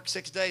said he worked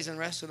 6 days and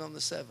rested on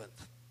the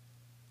seventh.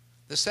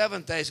 The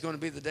seventh day is going to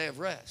be the day of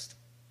rest.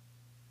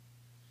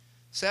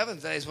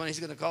 Seventh day is when he's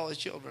going to call his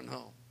children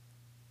home.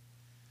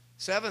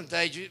 Seventh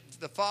day,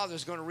 the father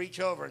is going to reach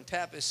over and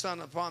tap his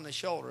son upon the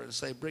shoulder and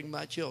say, "Bring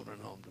my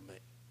children home to me."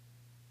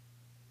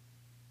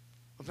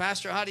 Well,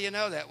 Pastor, how do you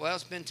know that? Well,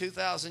 it's been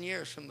 2,000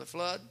 years from the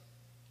flood.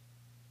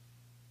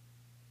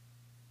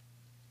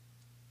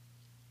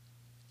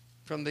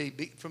 From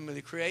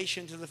the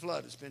creation to the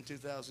flood, it's been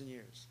 2,000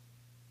 years.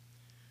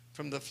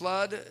 From the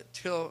flood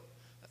till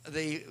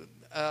the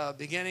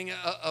beginning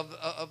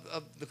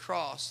of the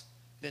cross,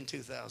 been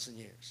 2,000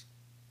 years.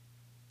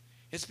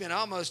 It's been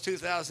almost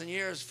 2,000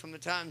 years from the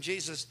time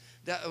Jesus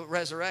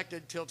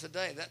resurrected till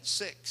today. That's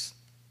 6.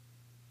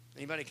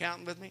 Anybody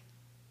counting with me?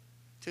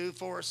 2,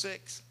 4,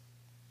 6.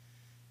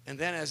 And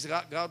then as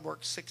God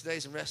worked 6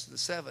 days and rested the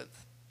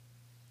seventh.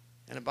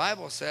 And the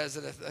Bible says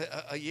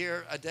that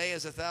a day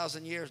is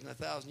 1,000 years, and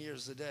 1,000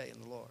 years is a day in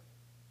the Lord.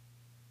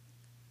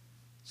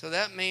 So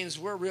that means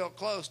we're real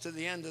close to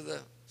the end of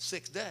the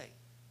 6th day.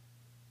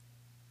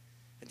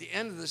 At the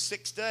end of the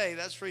 6th day,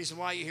 that's the reason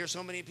why you hear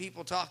so many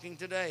people talking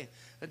today.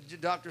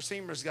 Dr.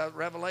 Seymour's got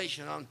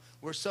revelation on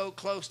we're so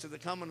close to the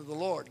coming of the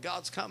Lord.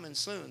 God's coming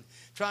soon,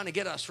 trying to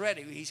get us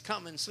ready. He's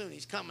coming soon.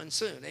 He's coming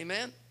soon.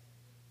 Amen?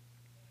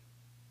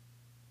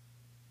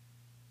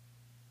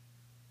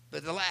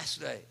 But the last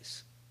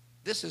days,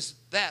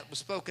 that was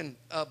spoken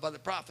by the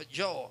prophet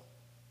Joel.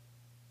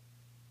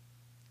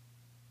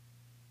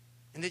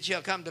 And it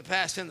shall come to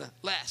pass in the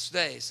last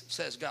days,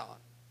 says God,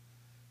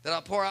 that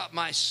I'll pour out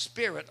my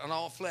spirit on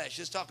all flesh.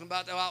 It's talking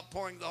about the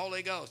outpouring of the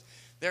Holy Ghost.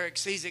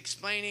 He's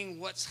explaining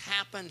what's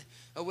happened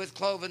with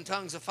cloven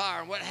tongues of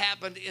fire and what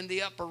happened in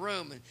the upper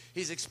room. And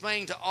he's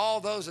explaining to all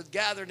those that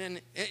gathered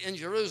in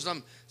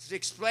Jerusalem, he's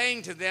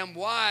explaining to them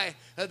why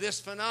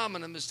this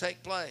phenomenon must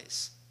take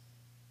place.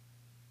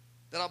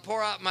 That I'll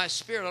pour out my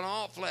spirit on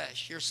all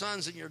flesh. Your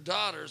sons and your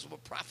daughters will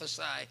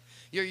prophesy.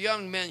 Your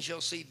young men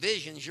shall see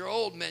visions. Your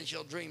old men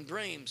shall dream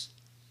dreams.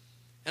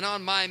 And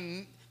on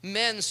my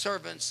men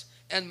servants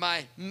and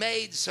my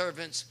maid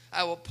servants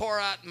I will pour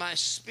out my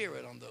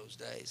spirit on those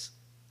days.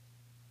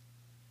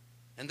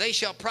 And they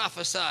shall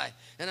prophesy,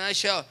 and they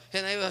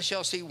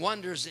shall see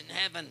wonders in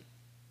heaven.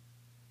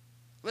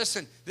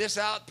 Listen, this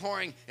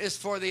outpouring is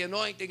for the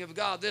anointing of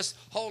God. This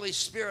Holy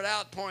Spirit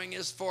outpouring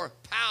is for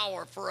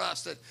power for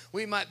us, that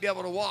we might be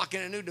able to walk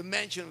in a new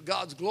dimension of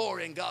God's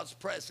glory and God's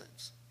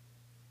presence.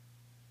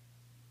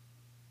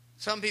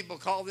 Some people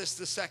call this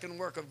the second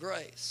work of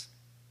grace.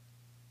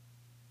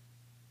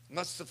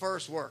 What's the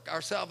first work?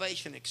 Our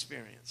salvation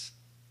experience.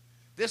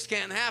 This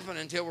can't happen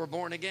until we're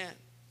born again.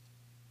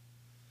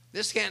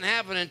 This can't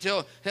happen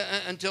until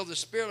the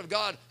Spirit of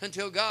God,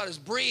 until God is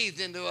breathed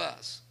into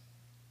us.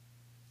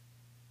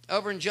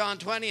 Over in John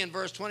 20 and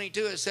verse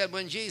 22, it said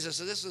when Jesus,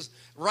 so this is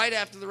right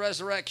after the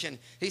resurrection,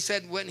 he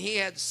said when he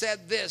had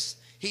said this,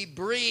 he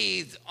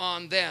breathed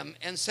on them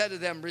and said to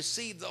them,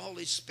 receive the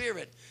Holy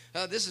Spirit.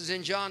 This is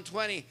in John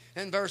 20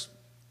 and verse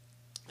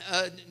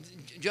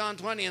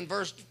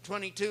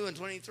 22 and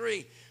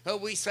 23.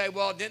 We say,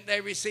 well, didn't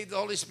they receive the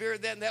Holy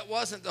Spirit then? That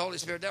wasn't the Holy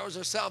Spirit. That was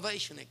their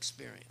salvation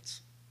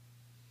experience.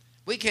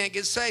 We can't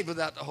get saved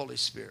without the Holy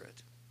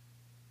Spirit.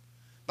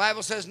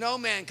 Bible says no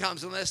man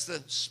comes unless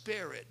the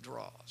Spirit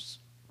draws.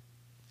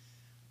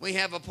 We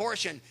have a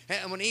portion.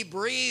 And when he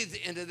breathed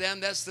into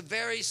them, that's the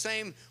very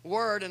same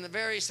word and the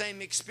very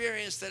same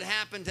experience that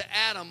happened to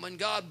Adam. When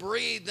God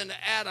breathed into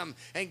Adam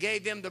and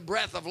gave him the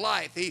breath of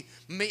life. He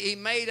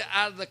made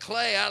out of the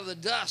clay, out of the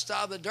dust,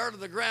 out of the dirt of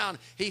the ground.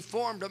 He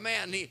formed a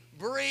man. And he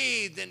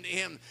breathed into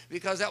him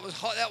because that was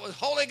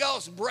Holy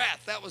Ghost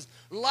breath. That was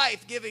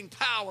life-giving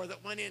power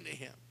that went into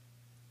him.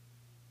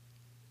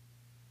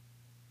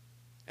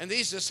 And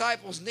these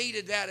disciples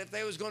needed that if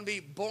they was going to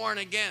be born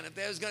again, if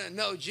they was going to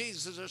know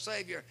Jesus as their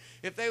Savior,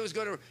 if they was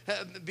going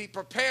to be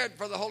prepared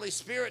for the Holy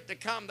Spirit to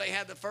come, they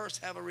had to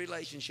first have a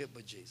relationship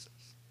with Jesus.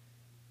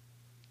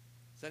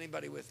 Is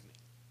anybody with me?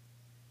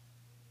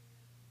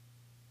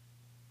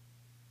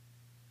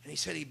 And he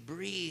said he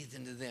breathed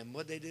into them.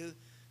 What did they do?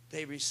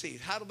 They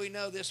received. How do we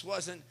know this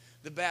wasn't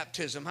the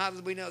baptism? How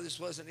did we know this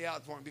wasn't the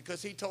outpouring?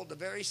 Because he told the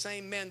very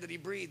same men that he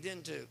breathed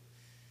into.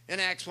 In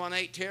Acts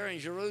 1:8, tarry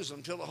in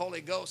Jerusalem till the Holy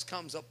Ghost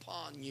comes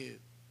upon you,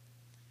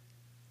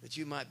 that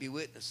you might be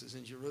witnesses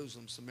in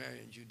Jerusalem,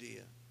 Samaria, and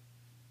Judea,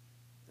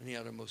 and the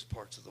uttermost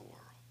parts of the world.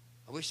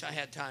 I wish I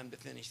had time to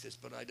finish this,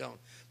 but I don't.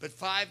 But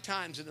 5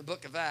 times in the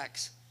book of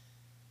Acts,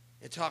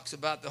 it talks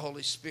about the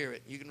Holy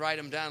Spirit. You can write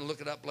them down and look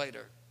it up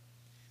later.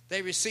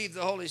 They received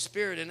the Holy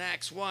Spirit in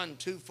Acts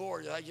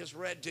 1:2-4. I just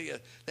read to you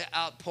the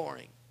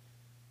outpouring.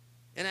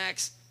 In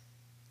Acts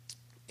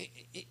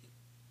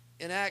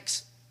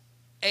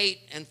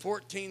 8 and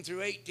 14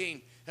 through 18,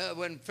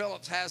 when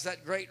Philip has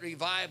that great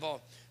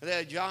revival,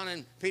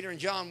 Peter and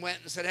John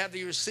went and said, have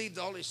you received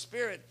the Holy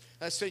Spirit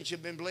since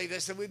you've been believed? They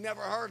said, we've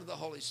never heard of the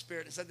Holy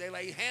Spirit. And said they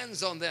laid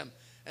hands on them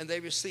and they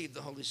received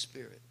the Holy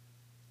Spirit.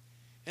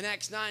 In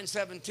Acts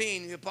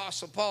 9:17, the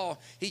Apostle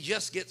Paul, he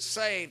just gets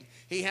saved.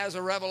 He has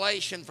a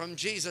revelation from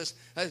Jesus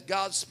as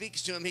God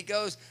speaks to him. He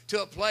goes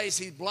to a place,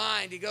 he's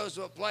blind. He goes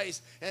to a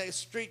place, a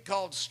street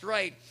called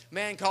Straight. A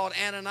man called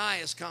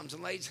Ananias comes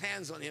and lays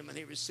hands on him, and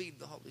he received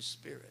the Holy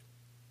Spirit.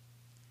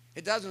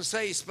 It doesn't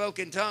say he spoke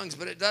in tongues,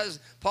 but it does.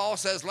 Paul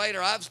says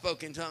later, I've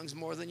spoken in tongues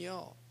more than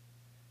y'all.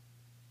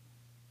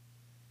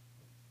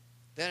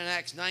 Then in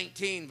Acts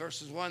 19,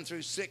 verses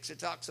 1-6, it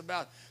talks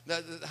about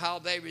how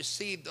they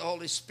received the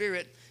Holy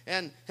Spirit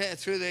and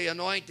through the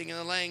anointing and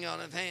the laying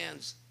on of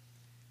hands.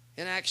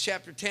 In Acts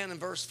chapter 10 and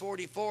verse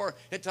 44,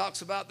 it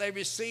talks about they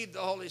received the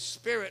Holy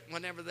Spirit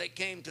whenever they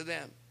came to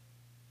them.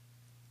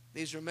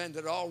 These were men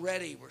that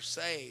already were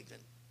saved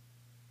and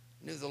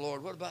knew the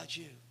Lord. What about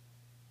you?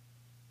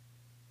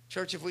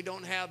 Church, if we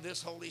don't have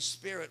this Holy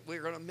Spirit,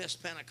 we're going to miss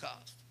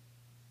Pentecost.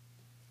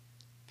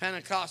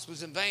 Pentecost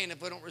was in vain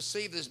if we don't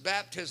receive this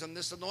baptism,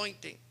 this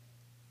anointing.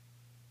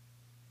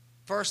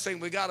 First thing,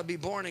 we got to be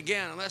born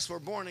again. Unless we're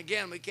born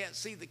again, we can't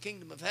see the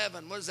kingdom of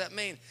heaven. What does that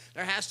mean?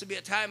 There has to be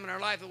a time in our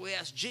life that we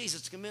ask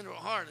Jesus to come into our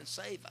heart and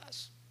save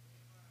us.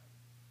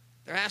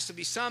 There has to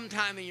be some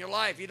time in your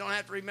life. You don't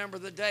have to remember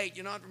the date.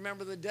 You don't have to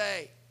remember the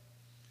day.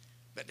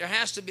 But there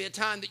has to be a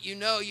time that you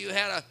know you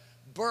had a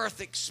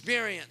birth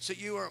experience, that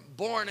you were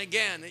born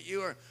again, that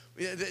you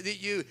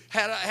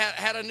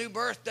had a new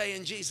birthday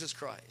in Jesus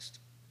Christ.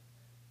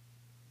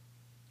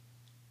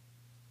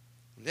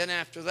 And then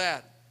after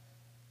that,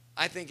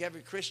 I think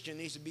every Christian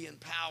needs to be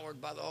empowered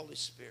by the Holy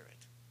Spirit.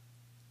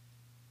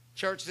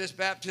 Church, this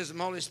baptism,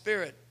 Holy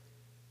Spirit,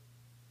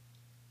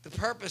 the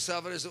purpose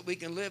of it is that we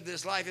can live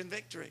this life in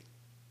victory.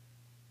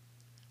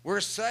 We're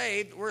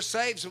saved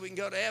so we can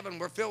go to heaven.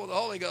 We're filled with the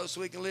Holy Ghost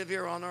so we can live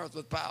here on earth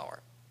with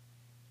power.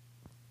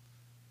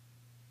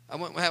 I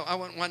wouldn't want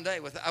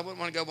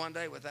to go one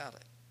day without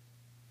it.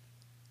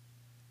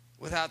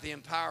 Without the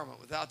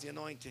empowerment, without the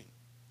anointing.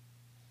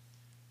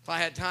 If I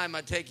had time,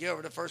 I'd take you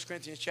over to 1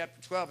 Corinthians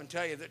chapter 12 and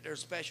tell you that there's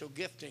special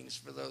giftings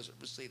for those that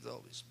receive the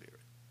Holy Spirit.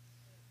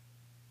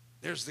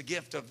 There's the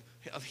gift of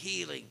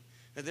healing.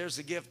 There's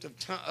the gift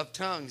of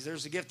tongues.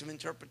 There's the gift of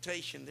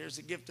interpretation. There's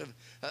the gift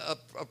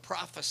of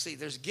prophecy.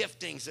 There's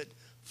giftings that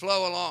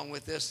flow along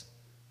with this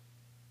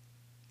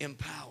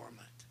empowerment.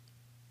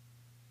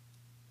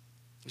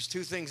 There's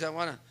 2 things I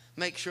want to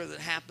make sure that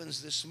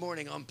happens this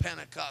morning on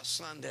Pentecost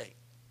Sunday.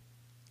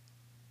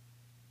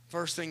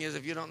 First thing is,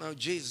 if you don't know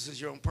Jesus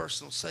as your own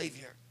personal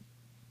Savior,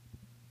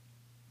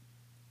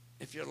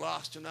 if you're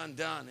lost and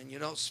undone and you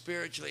don't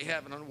spiritually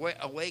have an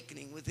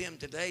awakening with Him,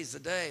 today's the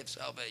day of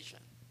salvation.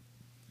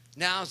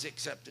 Now's the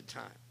accepted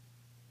time.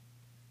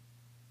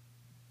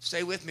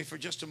 Stay with me for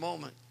just a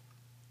moment.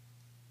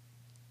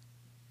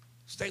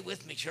 Stay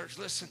with me, church.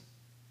 Listen.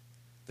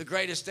 The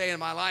greatest day in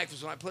my life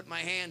was when I put my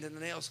hand in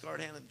the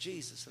nail-scarred hand of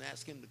Jesus and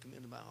asked Him to come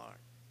into my heart.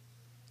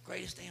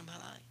 Greatest day of my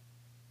life.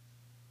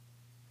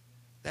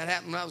 That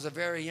happened when I was a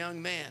very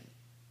young man.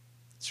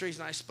 That's the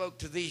reason I spoke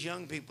to these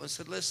young people and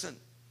said, listen,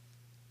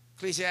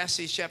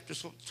 Ecclesiastes chapter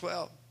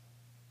 12.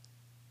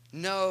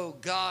 Know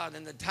God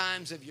in the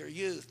times of your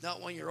youth,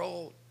 not when you're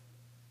old.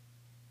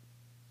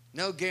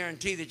 No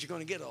guarantee that you're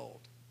going to get old.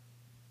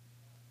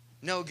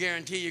 No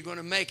guarantee you're going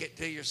to make it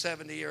till you're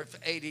 70 or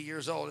 80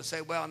 years old and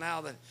say, well,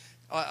 now that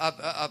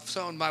I've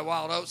sown my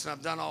wild oats and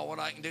I've done all what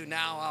I can do,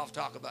 now I'll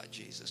talk about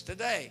Jesus.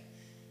 Today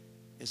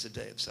is the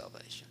day of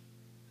salvation.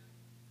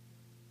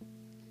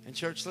 And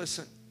church,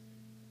 listen,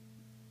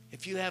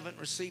 if you haven't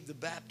received the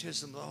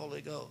baptism of the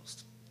Holy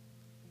Ghost,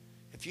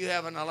 if you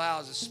haven't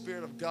allowed the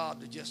Spirit of God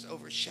to just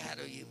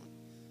overshadow you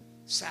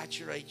and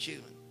saturate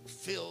you and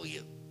fill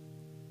you,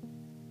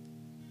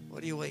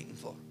 what are you waiting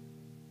for?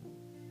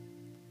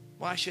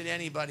 Why should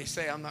anybody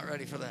say, I'm not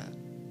ready for that?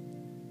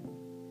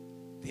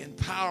 The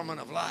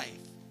empowerment of life.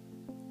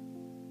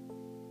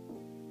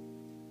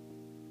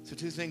 So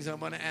two things I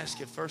want to ask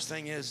you. First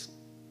thing is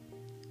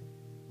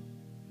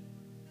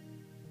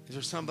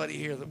there somebody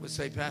here that would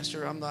say,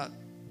 Pastor, I'm not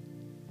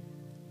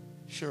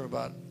sure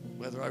about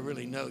whether I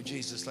really know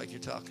Jesus like you're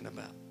talking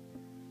about.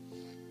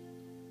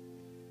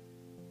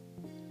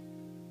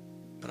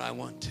 But I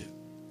want to.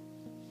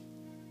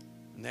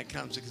 And that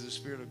comes because the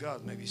Spirit of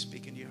God may be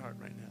speaking to your heart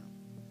right now.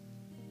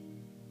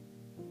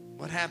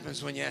 What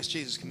happens when you ask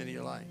Jesus to come into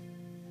your life?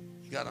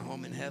 You got a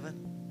home in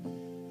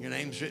heaven. Your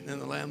name's written in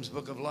the Lamb's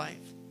Book of Life.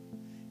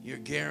 You're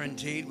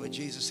guaranteed what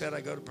Jesus said, I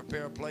go to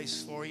prepare a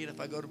place for you. And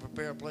if I go to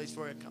prepare a place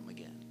for you, I come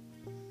again.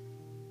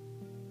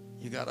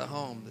 You got a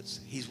home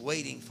He's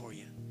waiting for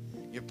you.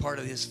 You're part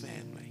of His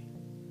family.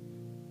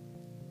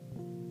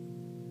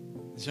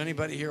 Is there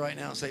anybody here right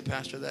now and say,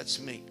 Pastor, that's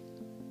me?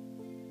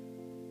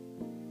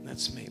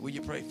 That's me. Will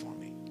you pray for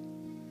me?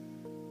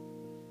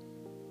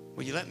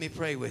 Will you let me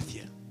pray with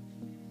you?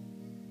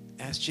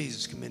 Ask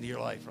Jesus to come into your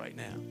life right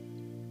now.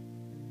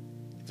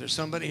 If there's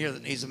somebody here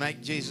that needs to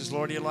make Jesus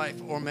Lord of your life,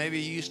 or maybe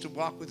you used to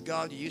walk with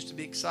God, you used to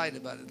be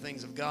excited about the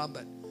things of God,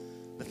 but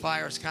the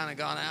fire's kind of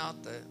gone out,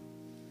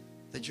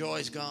 the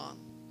joy's gone.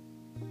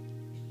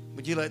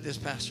 Would you let this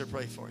pastor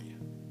pray for you?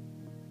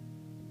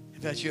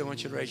 If that's you, I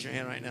want you to raise your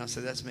hand right now and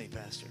say, that's me,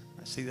 Pastor.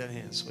 I see that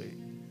hand, sweetie.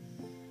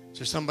 Is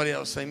there somebody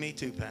else? Say, me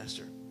too,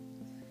 Pastor.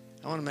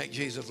 I want to make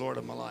Jesus Lord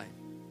of my life.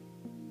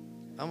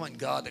 I want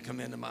God to come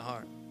into my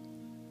heart.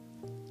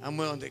 I'm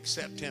willing to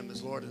accept Him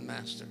as Lord and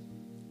Master.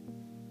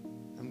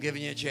 I'm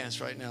giving you a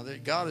chance right now.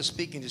 God is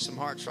speaking to some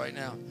hearts right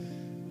now.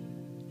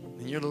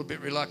 And you're a little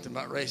bit reluctant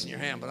about raising your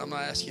hand, but I'm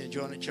not asking you to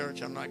join a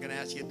church. I'm not going to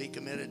ask you to be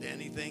committed to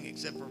anything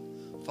except for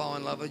fall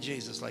in love with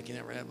Jesus like you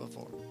never have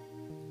before.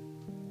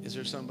 Is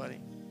there somebody?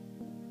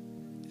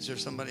 Is there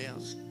somebody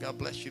else? God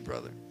bless you,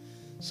 brother.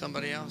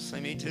 Somebody else? Say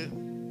me too.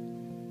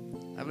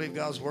 I believe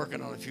God's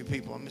working on a few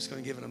people. I'm just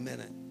going to give it a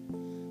minute.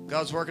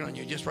 God's working on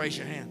you. Just raise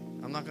your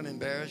hand. I'm not going to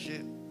embarrass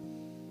you.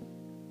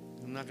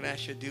 I'm not going to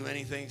ask you to do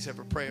anything except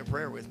for pray a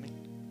prayer with me.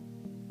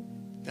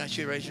 That's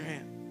you. Raise your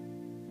hand.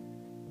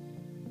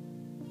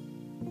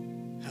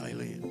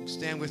 Hallelujah.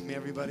 Stand with me,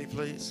 everybody,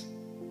 please.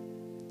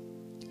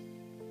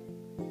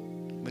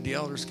 When the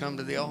elders come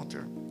to the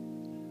altar,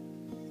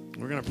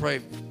 we're going to pray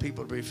for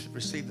people to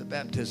receive the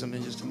baptism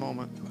in just a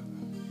moment.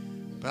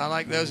 But I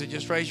like those that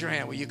just raise your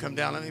hand. Will you come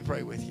down? Let me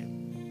pray with you.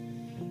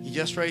 You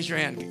just raise your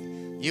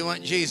hand. You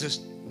want Jesus,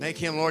 make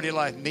Him Lord of your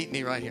life. Meet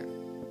me right here.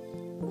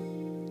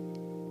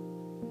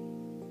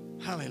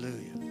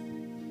 Hallelujah.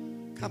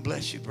 God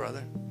bless you,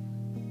 brother.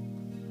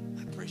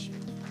 I appreciate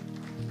it.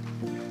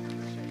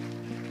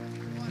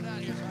 Come on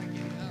down here so I can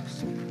get it out.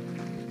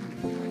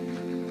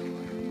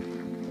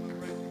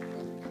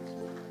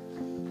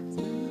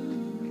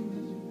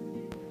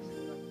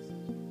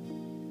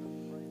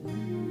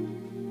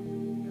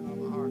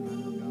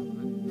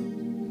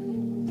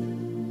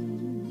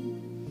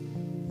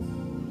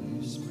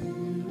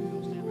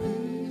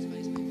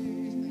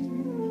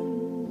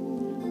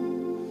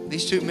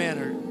 These two men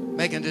are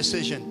making a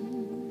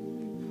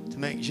decision to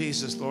make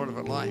Jesus Lord of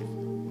her life.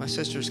 My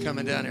sister's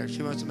coming down here.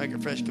 She wants to make a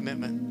fresh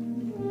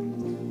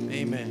commitment.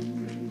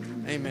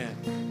 Amen. Amen.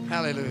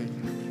 Hallelujah.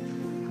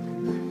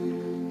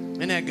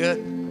 Isn't that good?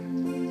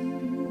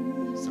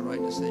 It's the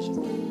right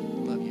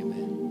decision. Love you,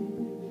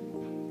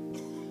 man.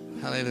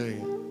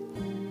 Hallelujah.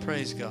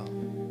 Praise God.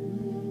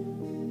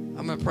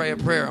 I'm going to pray a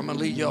prayer. I'm going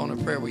to lead you on a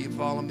prayer. Will you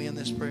follow me in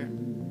this prayer?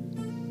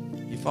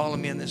 You follow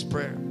me in this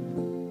prayer?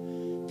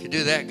 If you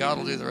do that, God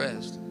will do the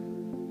rest.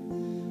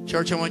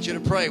 Church, I want you to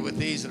pray with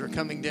these that are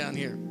coming down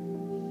here.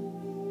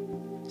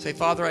 Say,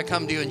 Father, I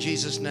come to you in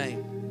Jesus'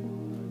 name.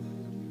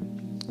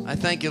 I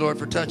thank you, Lord,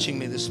 for touching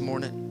me this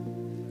morning.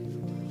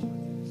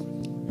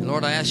 And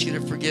Lord, I ask you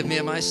to forgive me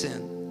of my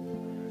sin.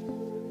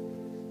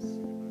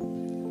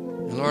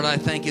 And Lord, I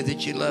thank you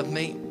that you love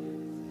me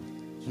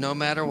no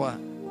matter what.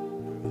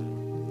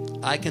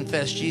 I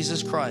confess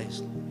Jesus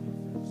Christ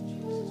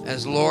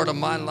as Lord of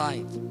my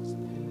life.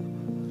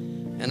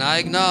 And I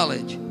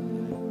acknowledge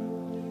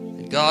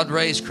that God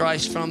raised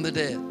Christ from the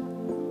dead.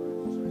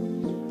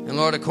 And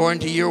Lord,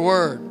 according to your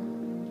word,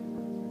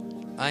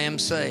 I am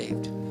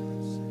saved.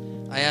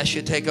 I ask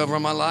you to take over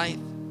my life,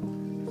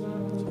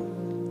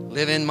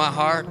 live in my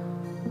heart,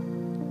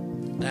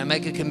 and I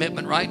make a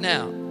commitment right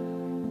now.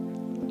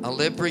 I'll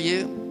live for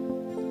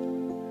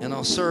you, and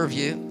I'll serve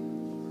you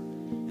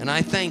And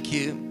I thank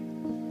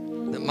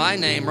you that my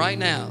name right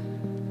now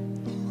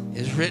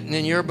is written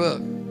in your book,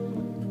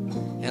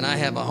 and I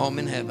have a home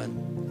in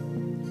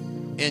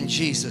heaven. In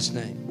Jesus'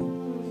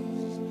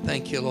 name.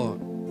 Thank you, Lord.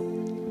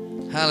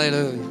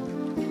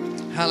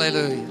 Hallelujah.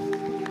 Hallelujah.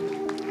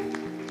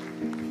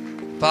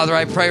 Father,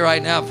 I pray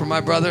right now for my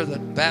brother, the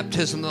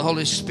baptism of the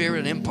Holy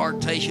Spirit,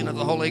 impartation of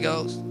the Holy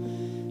Ghost.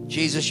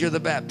 Jesus, you're the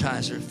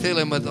baptizer. Fill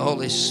him with the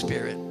Holy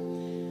Spirit.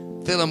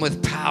 Fill him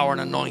with power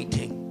and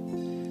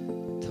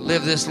anointing to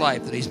live this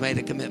life that he's made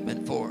a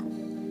commitment for.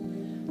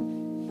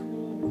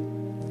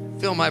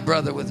 Fill my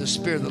brother with the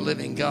Spirit of the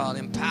living God.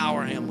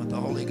 Empower him with the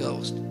Holy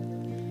Ghost.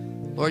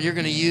 Lord, you're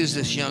going to use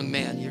this young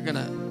man.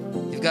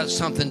 You've got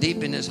something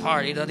deep in his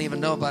heart. He doesn't even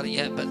know about it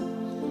yet, but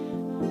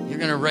you're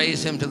going to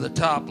raise him to the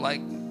top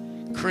like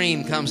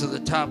cream comes to the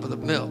top of the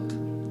milk.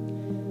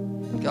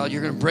 God,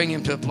 you're going to bring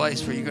him to a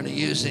place where you're going to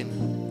use him.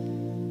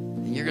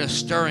 And you're going to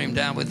stir him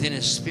down within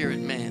his spirit,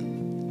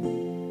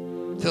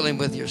 man. Fill him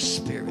with your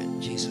Spirit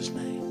in Jesus'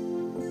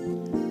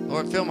 name.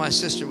 Lord, fill my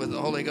sister with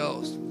the Holy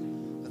Ghost,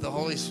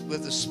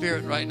 with the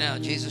Spirit right now.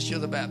 Jesus, you're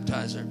the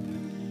baptizer.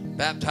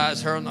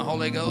 Baptize her in the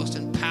Holy Ghost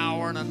in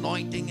power and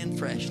anointing and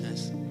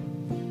freshness.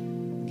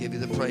 Give you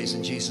the praise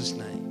in Jesus'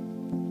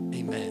 name.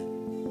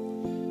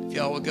 Amen. If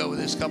y'all will go with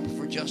this couple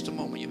for just a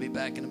moment, you'll be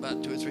back in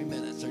about 2 or 3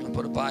 minutes. They're going to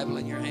put a Bible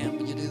in your hand.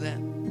 Would you do that?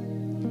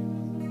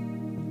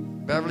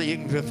 Beverly, you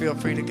can feel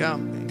free to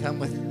come and come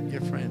with your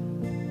friend.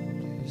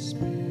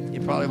 You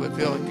probably would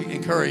feel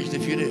encouraged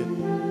if you did.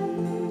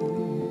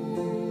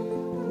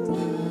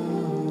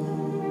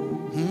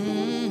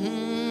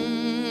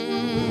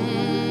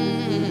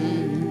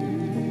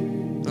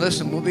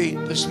 Listen, we'll be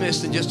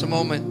dismissed in just a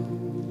moment.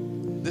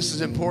 This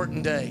is an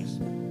important day.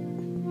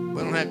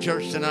 We don't have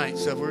church tonight,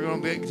 so if we're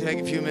going to take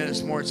a few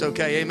minutes more, it's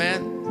okay.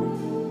 Amen?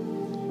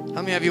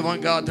 How many of you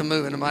want God to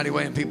move in a mighty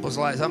way in people's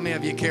lives? How many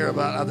of you care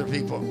about other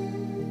people?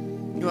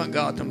 You want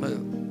God to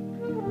move.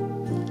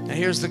 Now,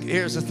 here's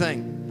the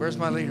thing. Where's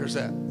my leaders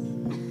at? I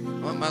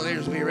want my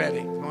leaders to be ready.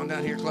 Come on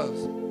down here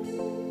close.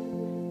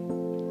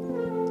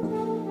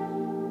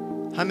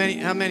 How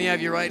many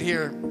of you right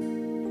here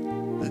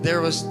that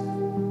there was...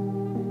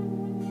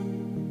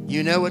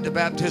 You know what the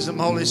baptism of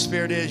the Holy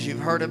Spirit is. You've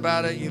heard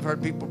about it. You've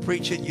heard people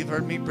preach it. You've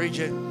heard me preach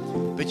it.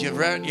 But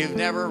you've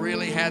never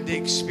really had the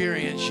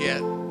experience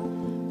yet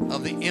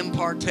of the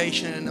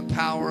impartation and the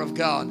power of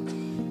God.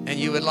 And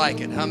you would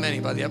like it. How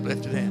many by the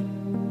uplifted hand?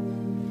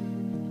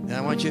 And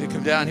I want you to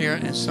come down here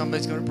and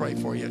somebody's going to pray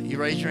for you. You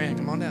raise your hand.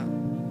 Come on down.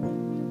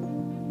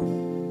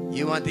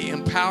 You want the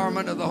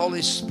empowerment of the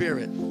Holy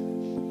Spirit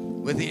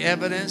with the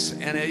evidence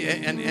and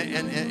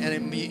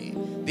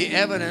the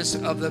evidence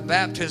of the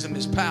baptism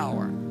is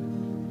power.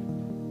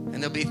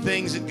 And there'll be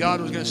things that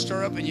God was going to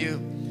stir up in you,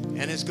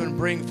 and it's going to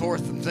bring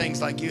forth some things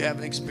like you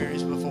haven't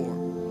experienced before.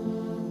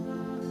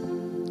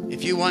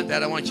 If you want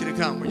that, I want you to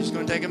come. We're just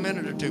going to take a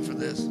minute or two for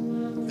this.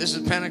 This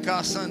is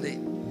Pentecost Sunday.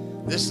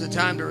 This is the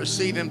time to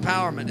receive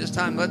empowerment. It's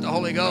time to let the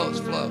Holy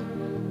Ghost flow.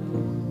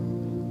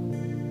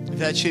 If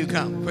that's you,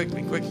 come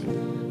quickly, quickly.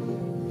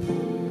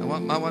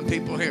 I want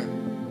people here.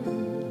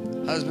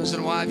 Husbands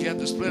and wives, you have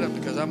to split up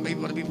because I'm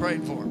people to be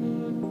prayed for.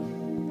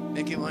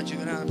 Mickey, why don't you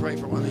go down and pray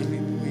for one of these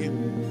people? Will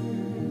you?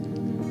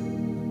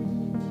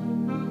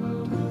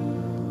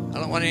 I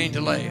don't want any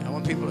delay. I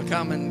want people to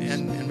come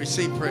and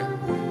receive prayer.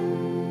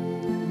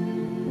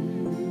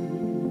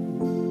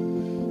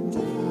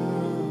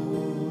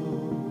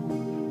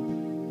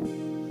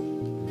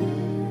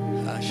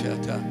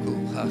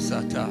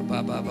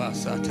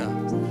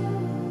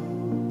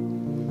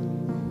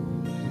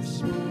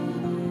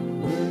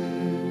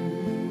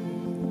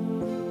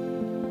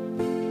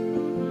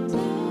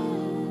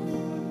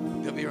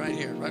 He'll be right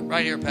here.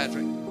 Right here,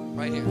 Patrick.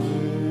 Right here.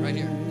 Right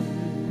here.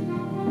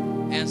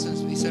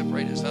 Answers be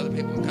separated so other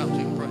people can come to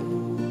and pray.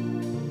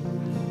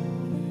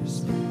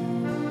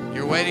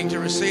 You're waiting to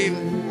receive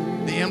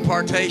the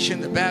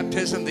impartation, the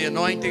baptism, the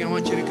anointing. I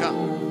want you to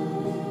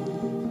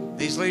come.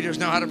 These leaders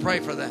know how to pray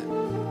for that.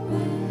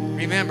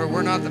 Remember,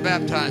 we're not the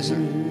baptizer.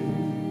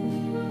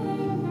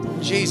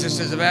 Jesus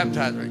is the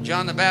baptizer.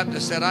 John the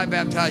Baptist said, I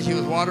baptize you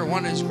with water.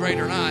 One is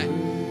greater than I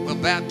will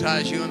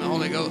baptize you in the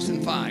Holy Ghost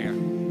and fire.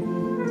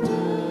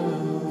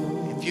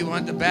 If you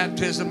want the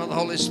baptism of the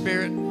Holy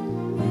Spirit,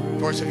 of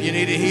course, if you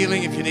need a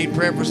healing, if you need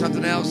prayer for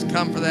something else,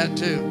 come for that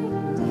too.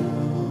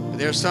 But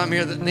there's some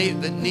here that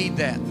need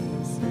that.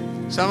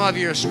 Some of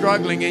you are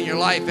struggling in your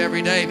life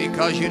every day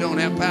because you don't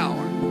have power.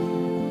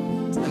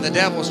 And the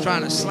devil's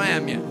trying to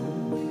slam you.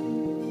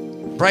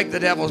 Break the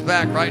devil's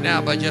back right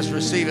now by just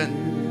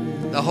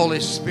receiving the Holy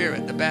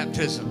Spirit, the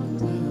baptism.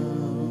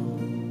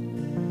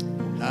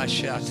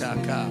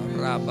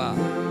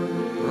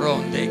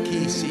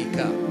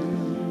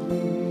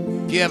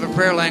 If you have a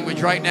prayer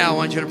language right now, I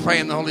want you to pray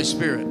in the Holy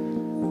Spirit.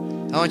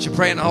 I want you to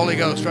pray in the Holy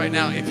Ghost right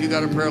now if you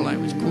got a prayer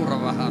language.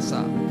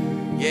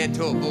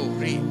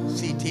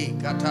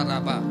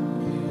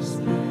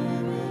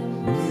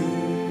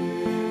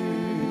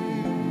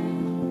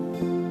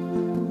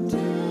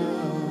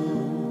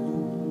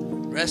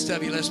 Rest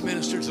of you, let's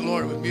minister to the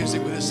Lord with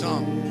music with this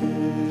song.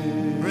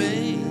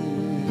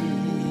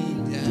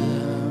 Rain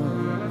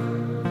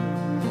down,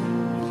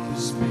 Holy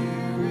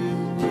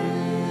Spirit,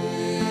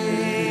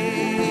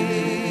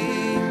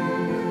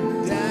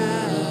 rain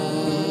down,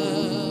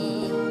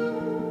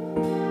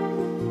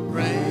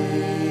 rain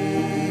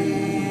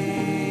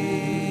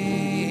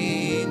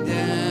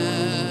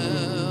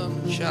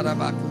down.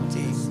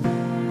 Sharabakuti,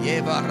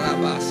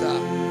 Yebarabasa.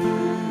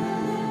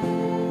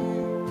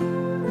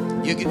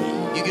 You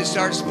can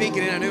start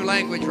speaking in a new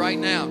language right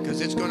now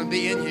because it's going to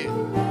be in you.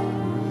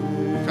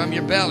 From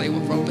your belly,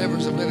 from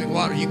rivers of living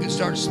water, you can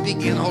start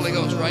speaking in the Holy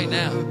Ghost right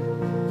now.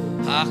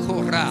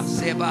 Akura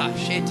seba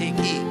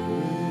shetiki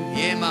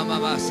yema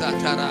mama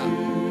satara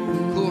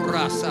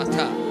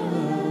kurasata.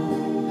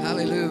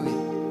 Hallelujah.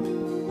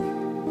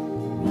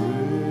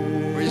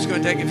 We're just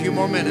going to take a few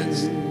more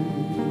minutes.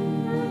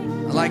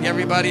 I'd like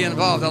everybody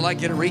involved. I'd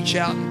like you to reach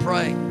out and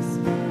pray.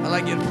 I'd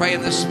like you to pray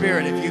in the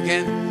Spirit. If you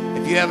can.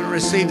 If you haven't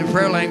received a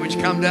prayer language,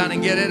 come down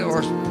and get it,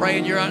 or pray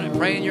in your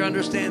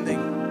understanding.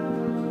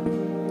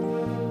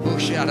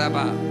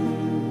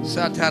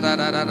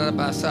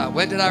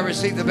 When did I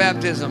receive the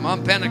baptism?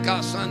 On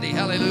Pentecost Sunday.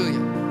 Hallelujah.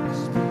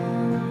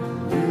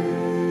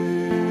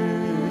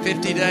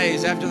 50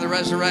 days after the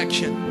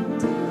resurrection.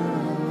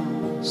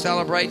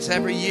 Celebrates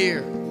every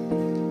year.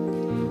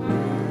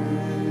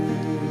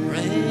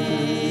 Rain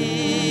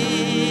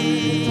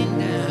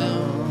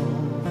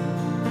down,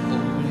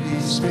 Holy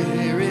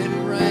Spirit.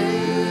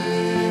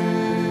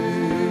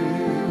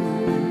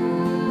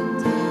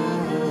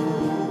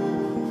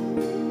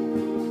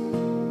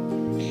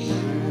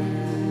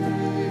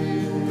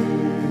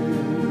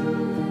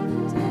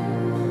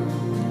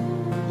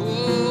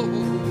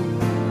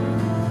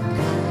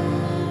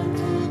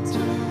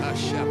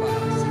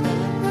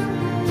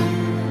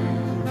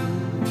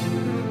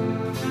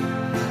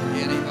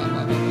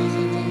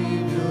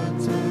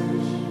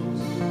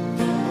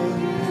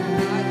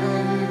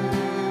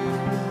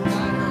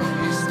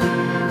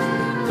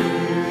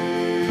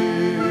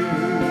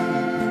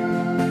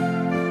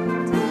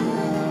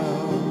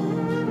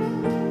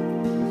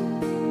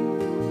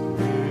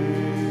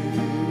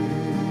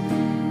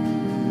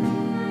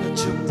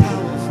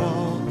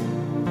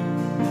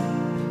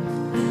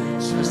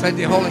 Let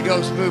the Holy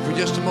Ghost move for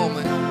just a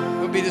moment.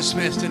 We'll be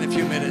dismissed in a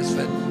few minutes.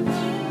 Let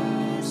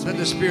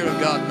the Spirit of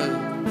God move.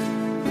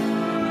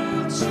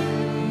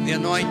 The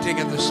anointing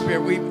of the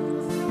Spirit. We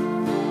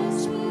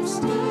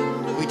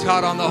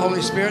taught on the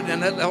Holy Spirit and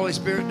let the Holy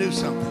Spirit do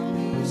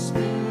something.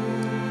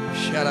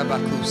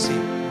 Sharabakusi.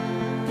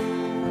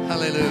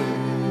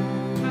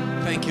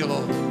 Hallelujah. Thank you,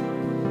 Lord.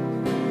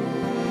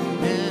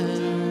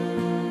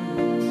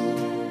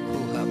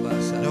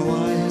 No,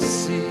 I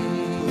see.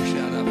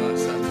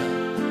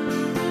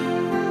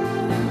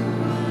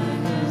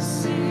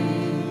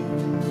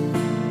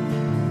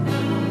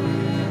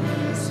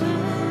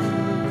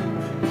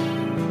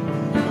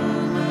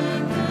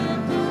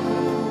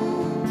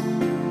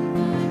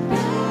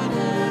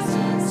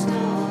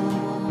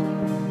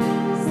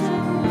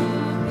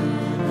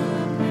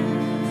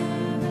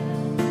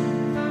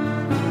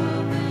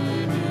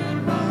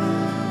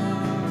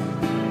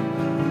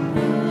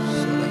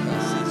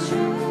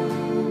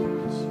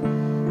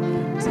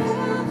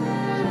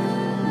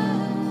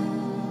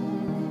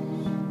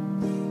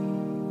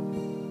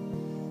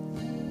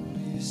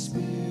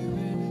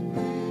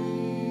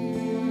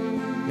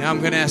 Now I'm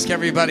going to ask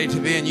everybody to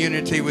be in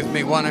unity with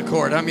me, one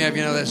accord. How many of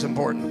you know that's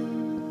important?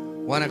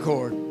 One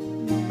accord.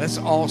 Let's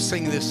all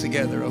sing this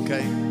together,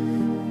 okay?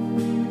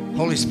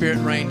 Holy Spirit,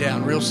 rain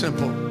down. Real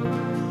simple.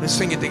 Let's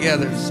sing it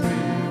together.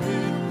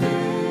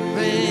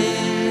 Rain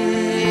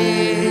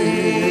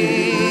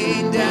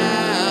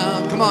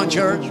down. Come on,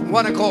 church.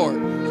 One accord.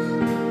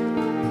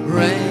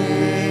 Rain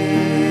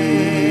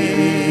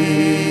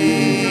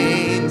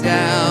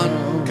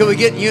down. Could we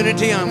get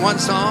unity on one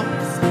song?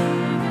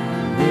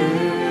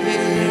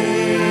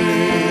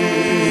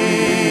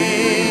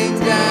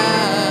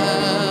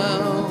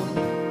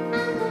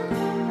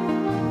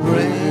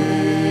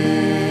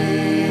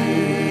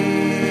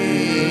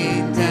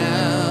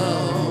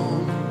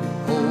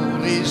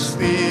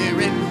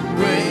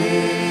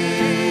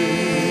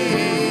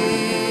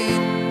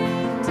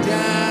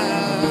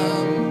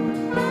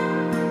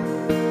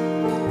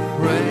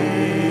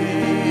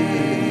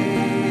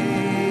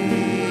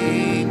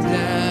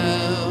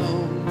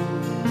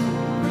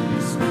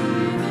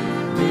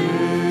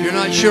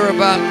 Sure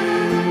about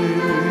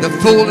the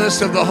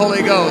fullness of the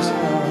Holy Ghost,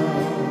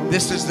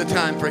 this is the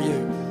time for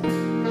you.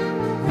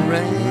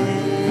 Rain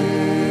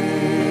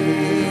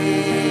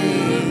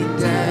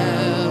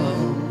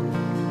down,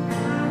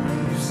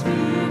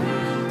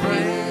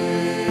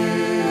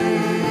 rain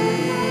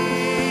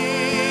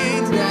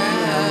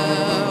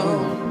down,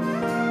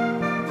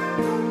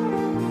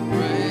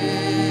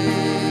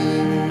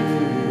 rain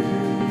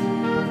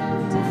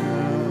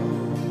down.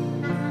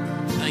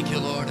 Thank you,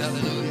 Lord.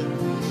 Hallelujah.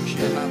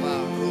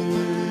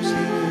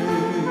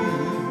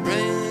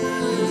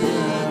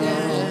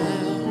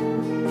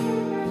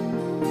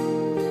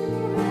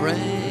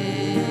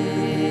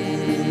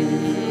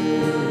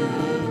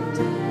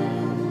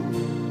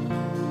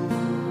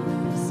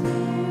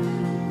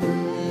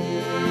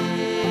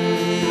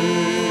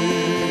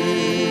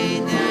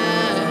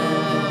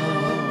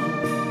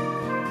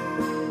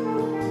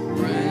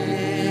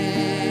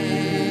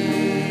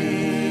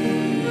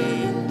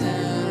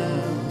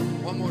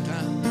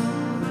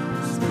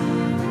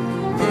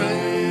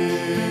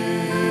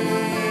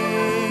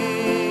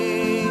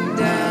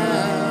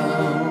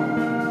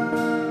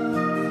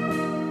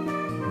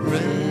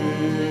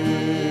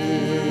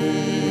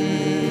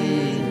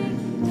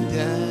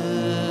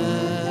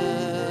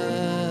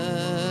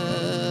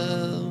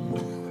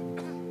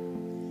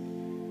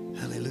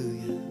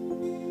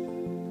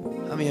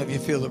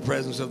 feel the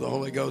presence of the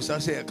Holy Ghost? I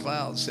see a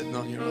cloud sitting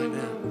on you right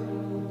now.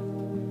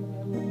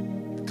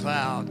 The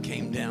cloud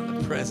came down.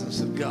 The presence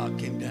of God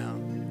came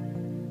down.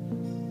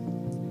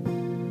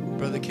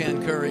 Brother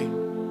Ken Curry,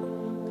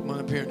 come on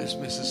up here and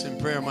dismiss us in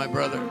prayer, my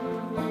brother.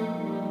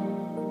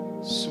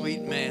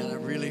 Sweet man. I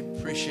really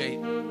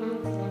appreciate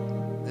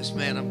this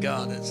man of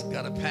God that's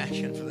got a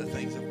passion for the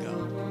things of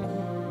God.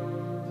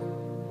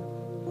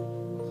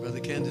 Brother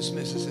Ken,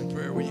 dismiss us in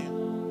prayer, will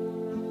you?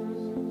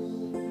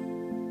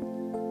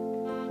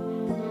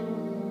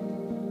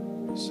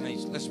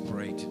 Saints, let's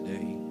pray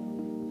today.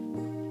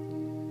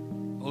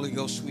 Holy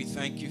Ghost, we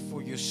thank you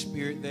for your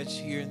spirit that's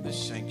here in the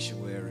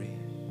sanctuary.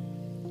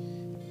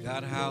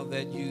 God, how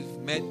that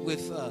you've met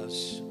with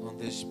us on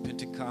this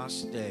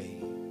Pentecost day.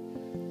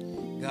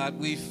 God,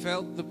 we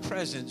felt the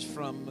presence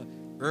from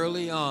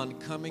early on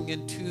coming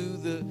into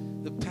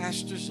the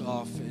pastor's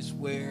office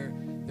where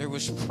there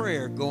was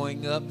prayer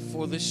going up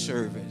for the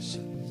service.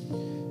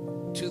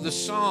 To the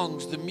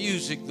songs, the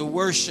music, the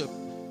worship,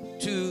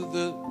 to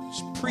the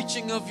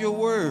preaching of your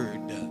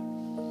word.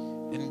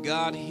 And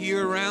God,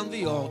 here around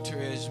the altar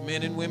as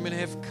men and women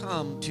have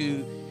come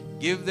to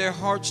give their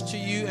hearts to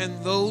you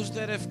and those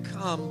that have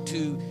come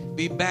to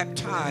be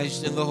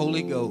baptized in the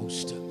Holy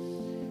Ghost.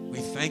 We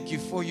thank you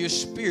for your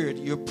spirit,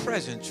 your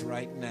presence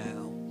right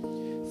now.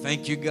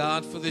 Thank you,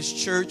 God, for this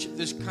church,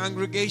 this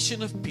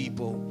congregation of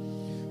people,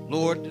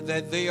 Lord,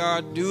 that they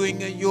are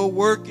doing your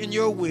work and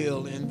your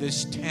will in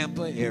this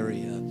Tampa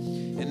area.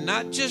 And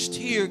not just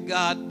here,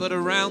 God, but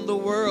around the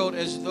world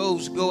as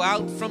those go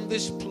out from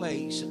this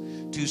place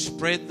to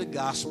spread the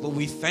gospel.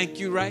 We thank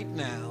you right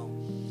now.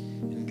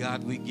 And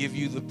God, we give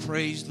you the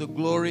praise, the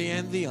glory,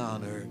 and the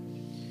honor.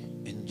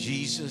 In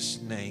Jesus'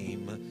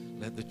 name,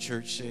 let the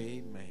church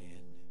say amen.